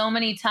so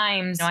many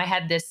times, I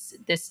had this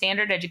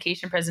standard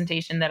education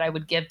presentation that I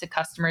would give to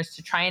customers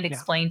to try and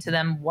explain to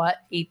them what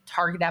a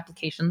target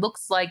application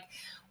looks like,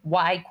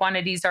 why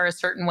quantities are a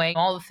certain way,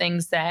 all the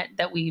things that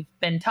we've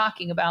been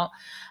talking about.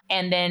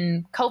 And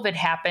then COVID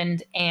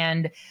happened,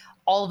 and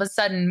all of a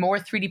sudden more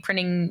 3D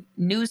printing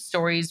news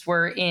stories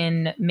were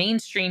in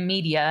mainstream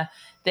media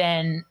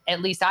than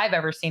at least I've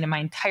ever seen in my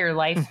entire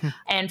life.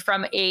 And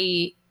from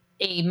a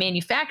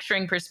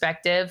manufacturing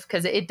perspective,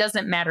 because it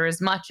doesn't matter as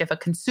much if a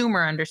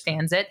consumer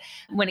understands it,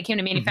 when it came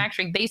to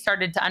manufacturing, they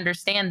started to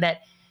understand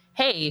that,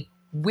 hey,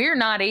 we're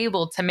not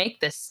able to make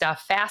this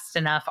stuff fast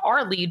enough.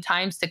 Our lead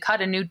times to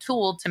cut a new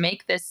tool to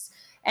make this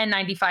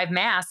N95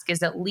 mask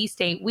is at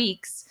least 8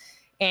 weeks.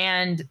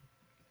 And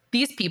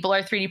these people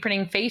are 3D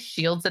printing face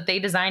shields that they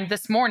designed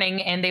this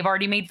morning, and they've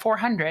already made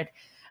 400.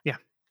 Yeah.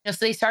 So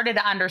they started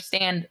to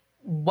understand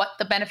what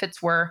the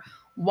benefits were,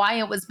 why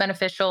it was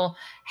beneficial,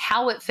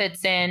 how it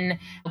fits in.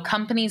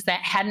 Companies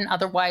that hadn't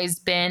otherwise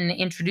been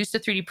introduced to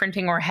 3D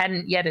printing or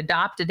hadn't yet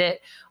adopted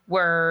it,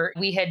 where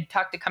we had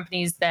talked to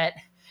companies that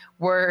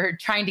were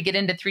trying to get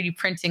into 3D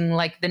printing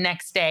like the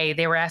next day.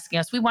 They were asking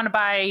us, we want to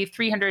buy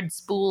 300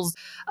 spools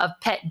of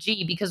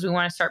PETG because we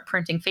want to start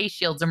printing face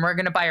shields, and we're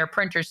going to buy our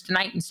printers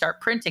tonight and start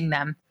printing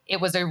them.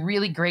 It was a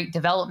really great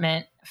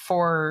development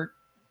for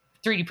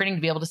 3D printing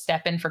to be able to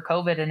step in for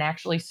COVID and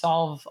actually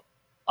solve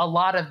a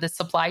lot of the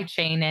supply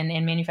chain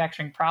and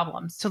manufacturing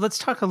problems. So let's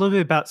talk a little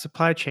bit about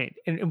supply chain,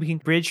 and we can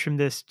bridge from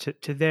this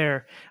to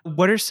there.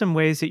 What are some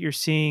ways that you're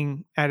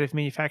seeing additive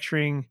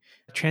manufacturing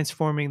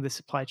transforming the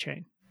supply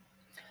chain?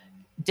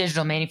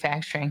 Digital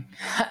manufacturing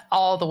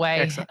all the way.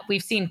 Excellent.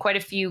 We've seen quite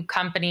a few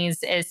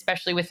companies,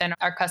 especially within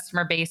our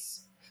customer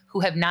base, who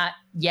have not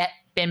yet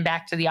been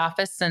back to the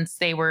office since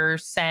they were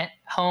sent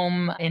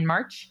home in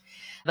March.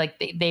 Like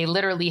they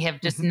literally have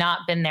just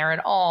not been there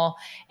at all.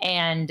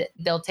 And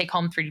they'll take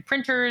home 3D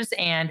printers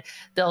and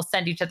they'll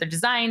send each other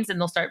designs and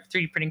they'll start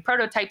 3D printing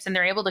prototypes, and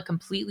they're able to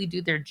completely do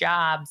their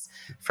jobs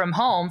from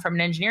home from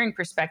an engineering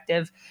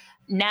perspective.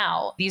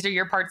 Now, these are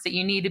your parts that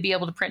you need to be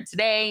able to print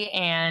today,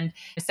 and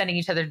sending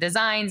each other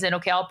designs and,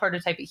 okay, I'll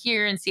prototype it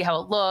here and see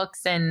how it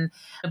looks. And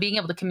being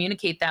able to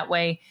communicate that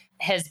way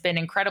has been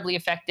incredibly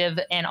effective,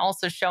 and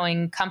also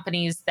showing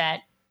companies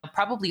that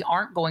probably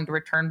aren't going to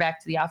return back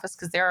to the office,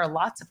 because there are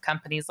lots of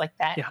companies like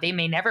that. Yeah. They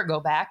may never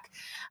go back,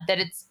 that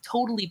it's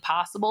totally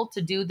possible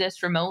to do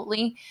this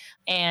remotely.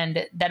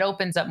 And that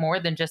opens up more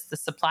than just the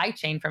supply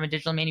chain from a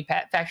digital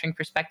manufacturing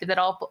perspective. That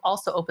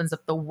also opens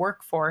up the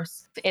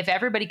workforce. If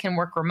everybody can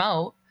work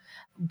remote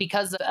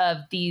because of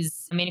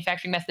these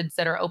manufacturing methods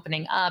that are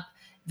opening up,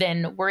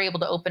 then we're able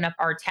to open up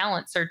our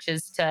talent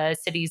searches to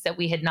cities that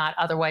we had not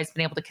otherwise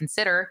been able to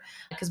consider,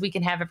 because we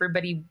can have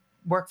everybody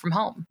work from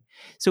home.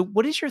 So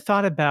what is your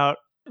thought about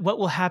what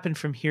will happen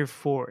from here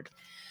forward?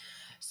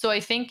 So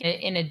I think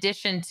in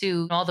addition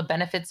to all the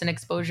benefits and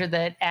exposure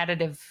that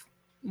additive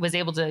was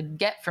able to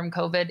get from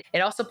COVID, it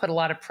also put a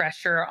lot of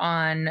pressure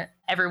on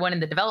everyone in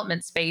the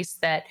development space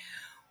that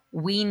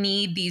we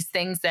need these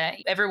things that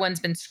everyone's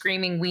been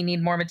screaming. We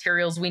need more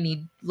materials. We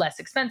need less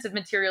expensive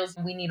materials.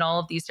 We need all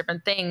of these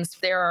different things.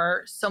 There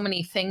are so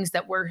many things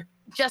that we're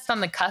just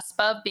on the cusp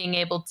of being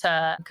able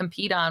to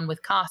compete on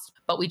with cost,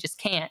 but we just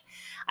can't.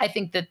 I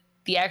think that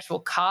the actual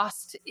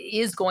cost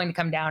is going to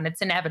come down.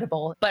 It's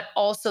inevitable, but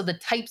also the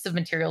types of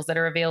materials that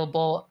are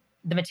available,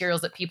 the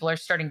materials that people are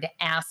starting to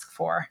ask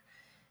for.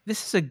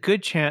 This is a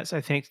good chance,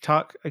 I think, to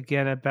talk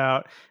again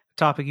about a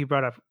topic you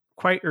brought up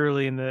quite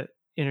early in the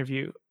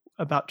interview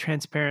about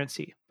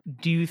transparency.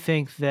 Do you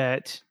think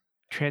that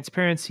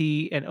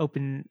transparency and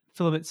open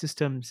filament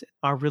systems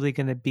are really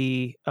going to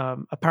be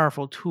a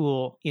powerful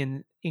tool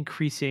in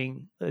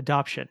increasing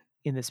adoption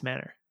in this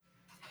manner?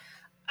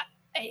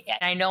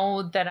 I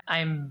know that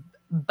I'm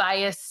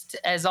biased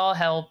as all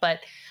hell, but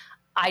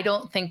I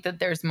don't think that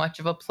there's much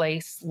of a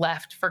place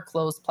left for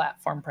closed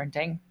platform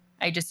printing.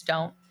 I just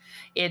don't.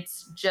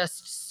 It's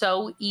just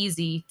so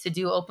easy to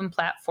do open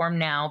platform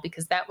now,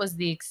 because that was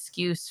the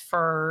excuse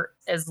for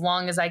as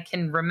long as I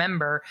can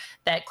remember,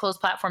 that closed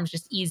platform is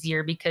just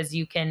easier because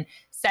you can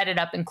set it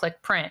up and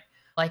click print.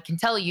 I can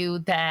tell you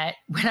that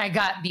when I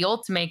got the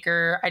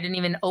Ultimaker, I didn't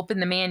even open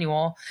the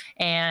manual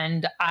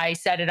and I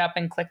set it up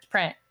and clicked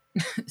print.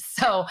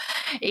 So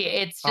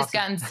it's just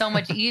gotten so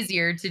much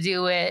easier to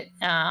do it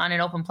on an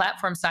open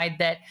platform side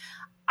that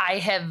I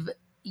have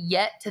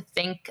yet to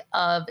think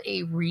of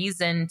a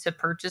reason to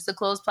purchase a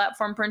closed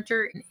platform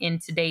printer in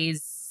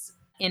today's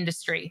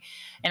industry.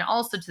 And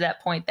also to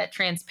that point, that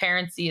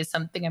transparency is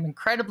something I'm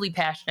incredibly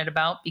passionate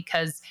about,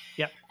 because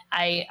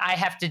I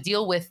have to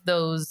deal with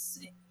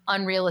those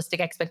unrealistic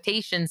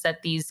expectations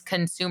that these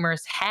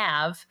consumers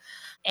have.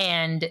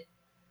 And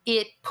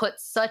it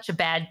puts such a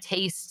bad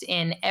taste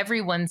in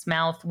everyone's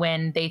mouth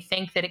when they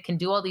think that it can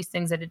do all these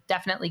things that it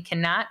definitely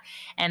cannot.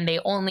 And they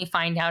only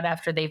find out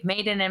after they've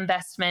made an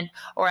investment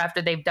or after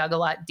they've dug a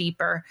lot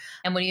deeper.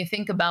 And when you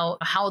think about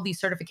how these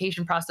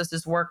certification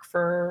processes work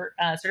for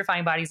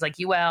certifying bodies like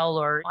UL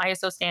or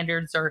ISO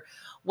standards or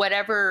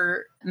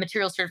whatever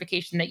material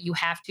certification that you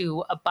have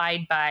to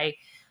abide by,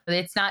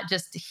 it's not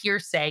just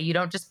hearsay. You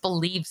don't just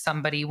believe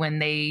somebody when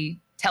they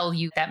tell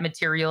you that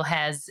material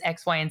has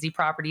X, Y, and Z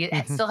property.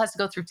 It still has to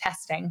go through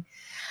testing.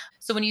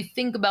 So when you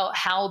think about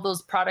how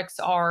those products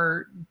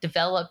are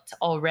developed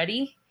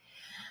already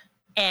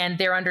and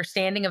their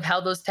understanding of how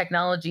those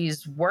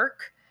technologies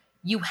work,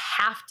 you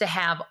have to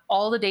have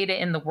all the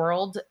data in the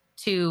world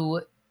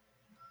to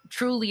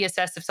truly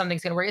assess if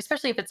something's going to work,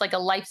 especially if it's like a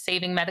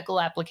life-saving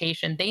medical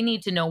application. They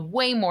need to know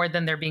way more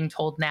than they're being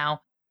told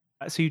now.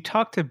 So you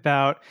talked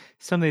about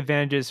some of the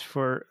advantages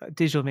for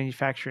digital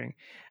manufacturing.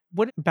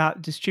 What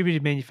about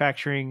distributed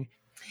manufacturing?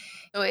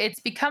 So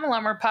it's become a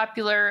lot more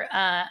popular,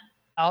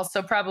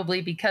 also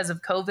probably because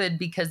of COVID,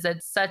 because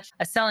that's such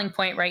a selling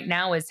point right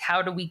now is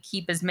how do we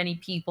keep as many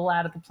people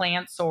out of the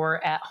plants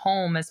or at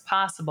home as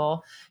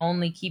possible,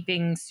 only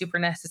keeping super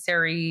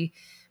necessary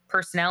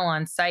personnel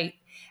on site.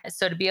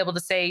 So to be able to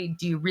say,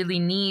 do you really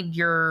need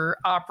your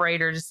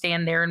operator to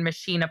stand there and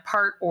machine a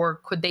part,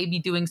 or could they be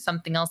doing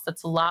something else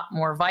that's a lot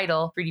more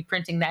vital, 3D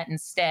printing that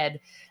instead?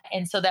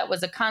 And so that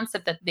was a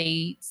concept that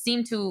they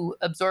seemed to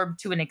absorb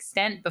to an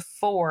extent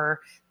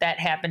before that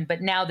happened.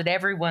 But now that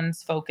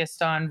everyone's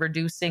focused on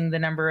reducing the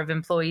number of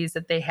employees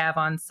that they have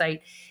on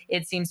site,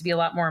 it seems to be a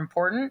lot more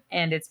important,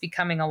 and it's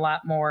becoming a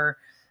lot more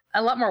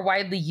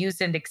widely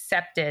used and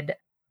accepted.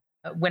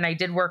 When I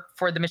did work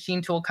for the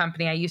machine tool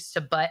company, I used to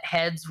butt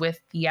heads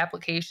with the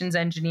applications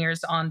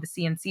engineers on the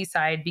CNC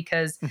side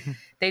because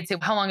they'd say,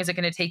 how long is it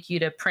going to take you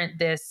to print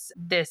this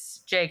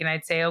jig? And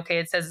I'd say, okay,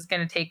 it says it's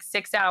going to take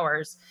 6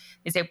 hours.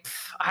 They say,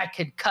 I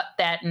could cut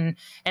that in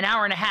an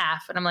hour and a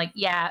half. And I'm like,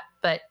 yeah,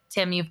 but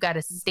Tim, you've got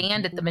to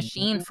stand at the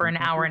machine for an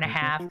hour and a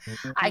half.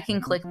 I can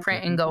click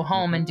print and go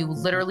home and do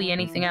literally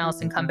anything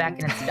else and come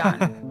back and it's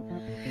done.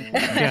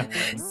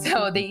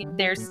 So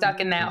they're stuck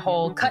in that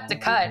whole cut to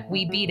cut.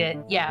 We beat it.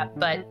 Yeah.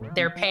 But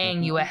they're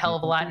paying you a hell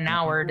of a lot an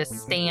hour to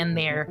stand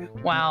there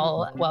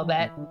while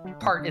that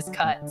part is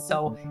cut.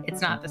 So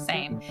it's not the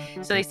same.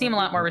 So they seem a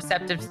lot more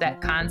receptive to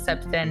that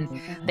concept than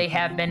they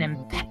have been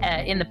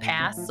in the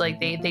past. Like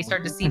they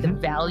start to see the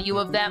value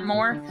of that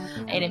more,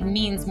 and it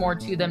means more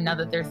to them now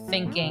that they're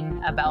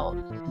thinking about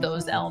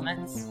those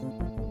elements.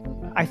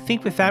 I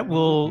think with that,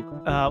 we'll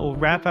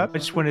wrap up. I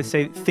just want to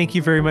say thank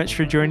you very much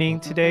for joining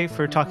today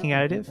for Talking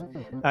Additive.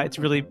 It's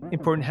really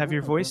important to have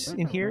your voice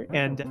in here,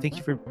 and thank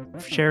you for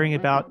sharing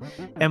about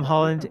M.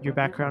 Holland, your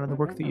background, and the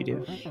work that you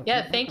do.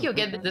 Yeah, thank you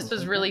again. This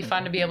was really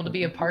fun to be able to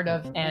be a part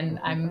of, and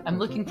I'm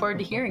looking forward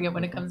to hearing it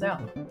when it comes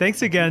out.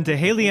 Thanks again to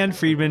Haley Ann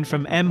Friedman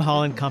from M.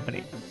 Holland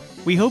Company.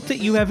 We hope that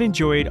you have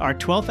enjoyed our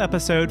 12th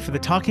episode for the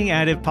Talking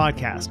Additive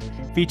podcast,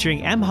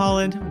 featuring M.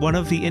 Holland, one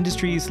of the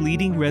industry's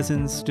leading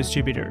resins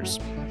distributors.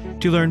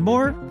 To learn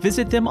more,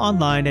 visit them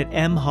online at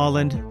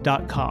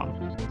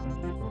mholland.com.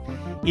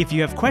 If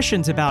you have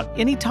questions about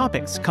any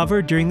topics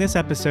covered during this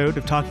episode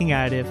of Talking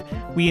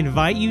Additive, we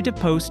invite you to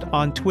post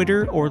on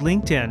Twitter or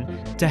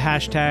LinkedIn to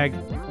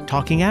hashtag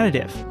Talking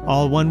Additive,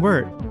 all one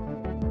word.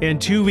 In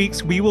 2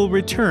 weeks, we will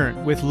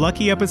return with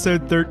lucky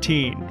episode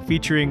 13,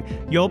 featuring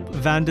Joop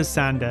van de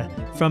Sande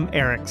from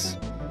Arex.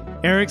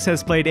 Arex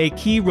has played a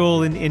key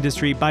role in the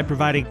industry by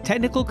providing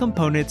technical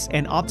components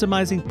and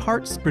optimizing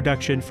parts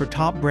production for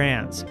top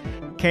brands,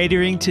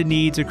 catering to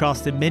needs across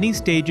the many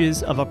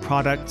stages of a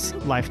product's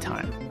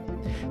lifetime.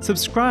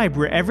 Subscribe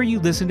wherever you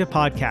listen to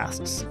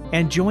podcasts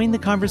and join the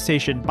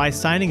conversation by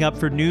signing up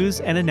for news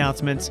and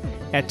announcements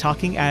at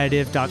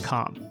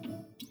talkingadditive.com.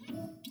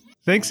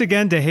 Thanks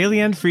again to Haley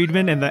Ann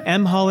Friedman and the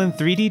M. Holland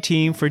 3D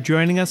team for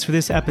joining us for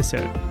this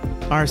episode.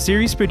 Our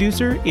series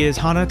producer is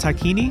Hana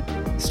Takini,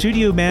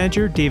 studio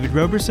manager David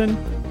Roberson,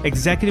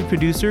 executive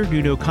producer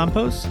Nuno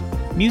Campos,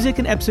 music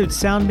and episode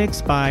sound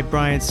mix by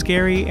Brian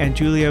Scarry and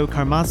Giulio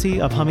Carmassi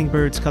of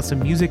Hummingbird's Custom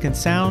Music and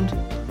Sound.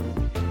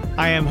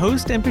 I am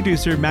host and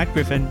producer Matt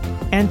Griffin,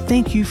 and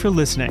thank you for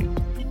listening.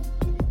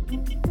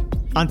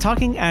 On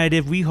Talking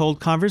Additive, we hold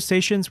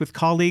conversations with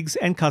colleagues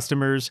and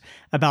customers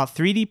about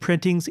 3D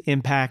printing's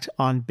impact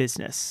on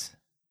business.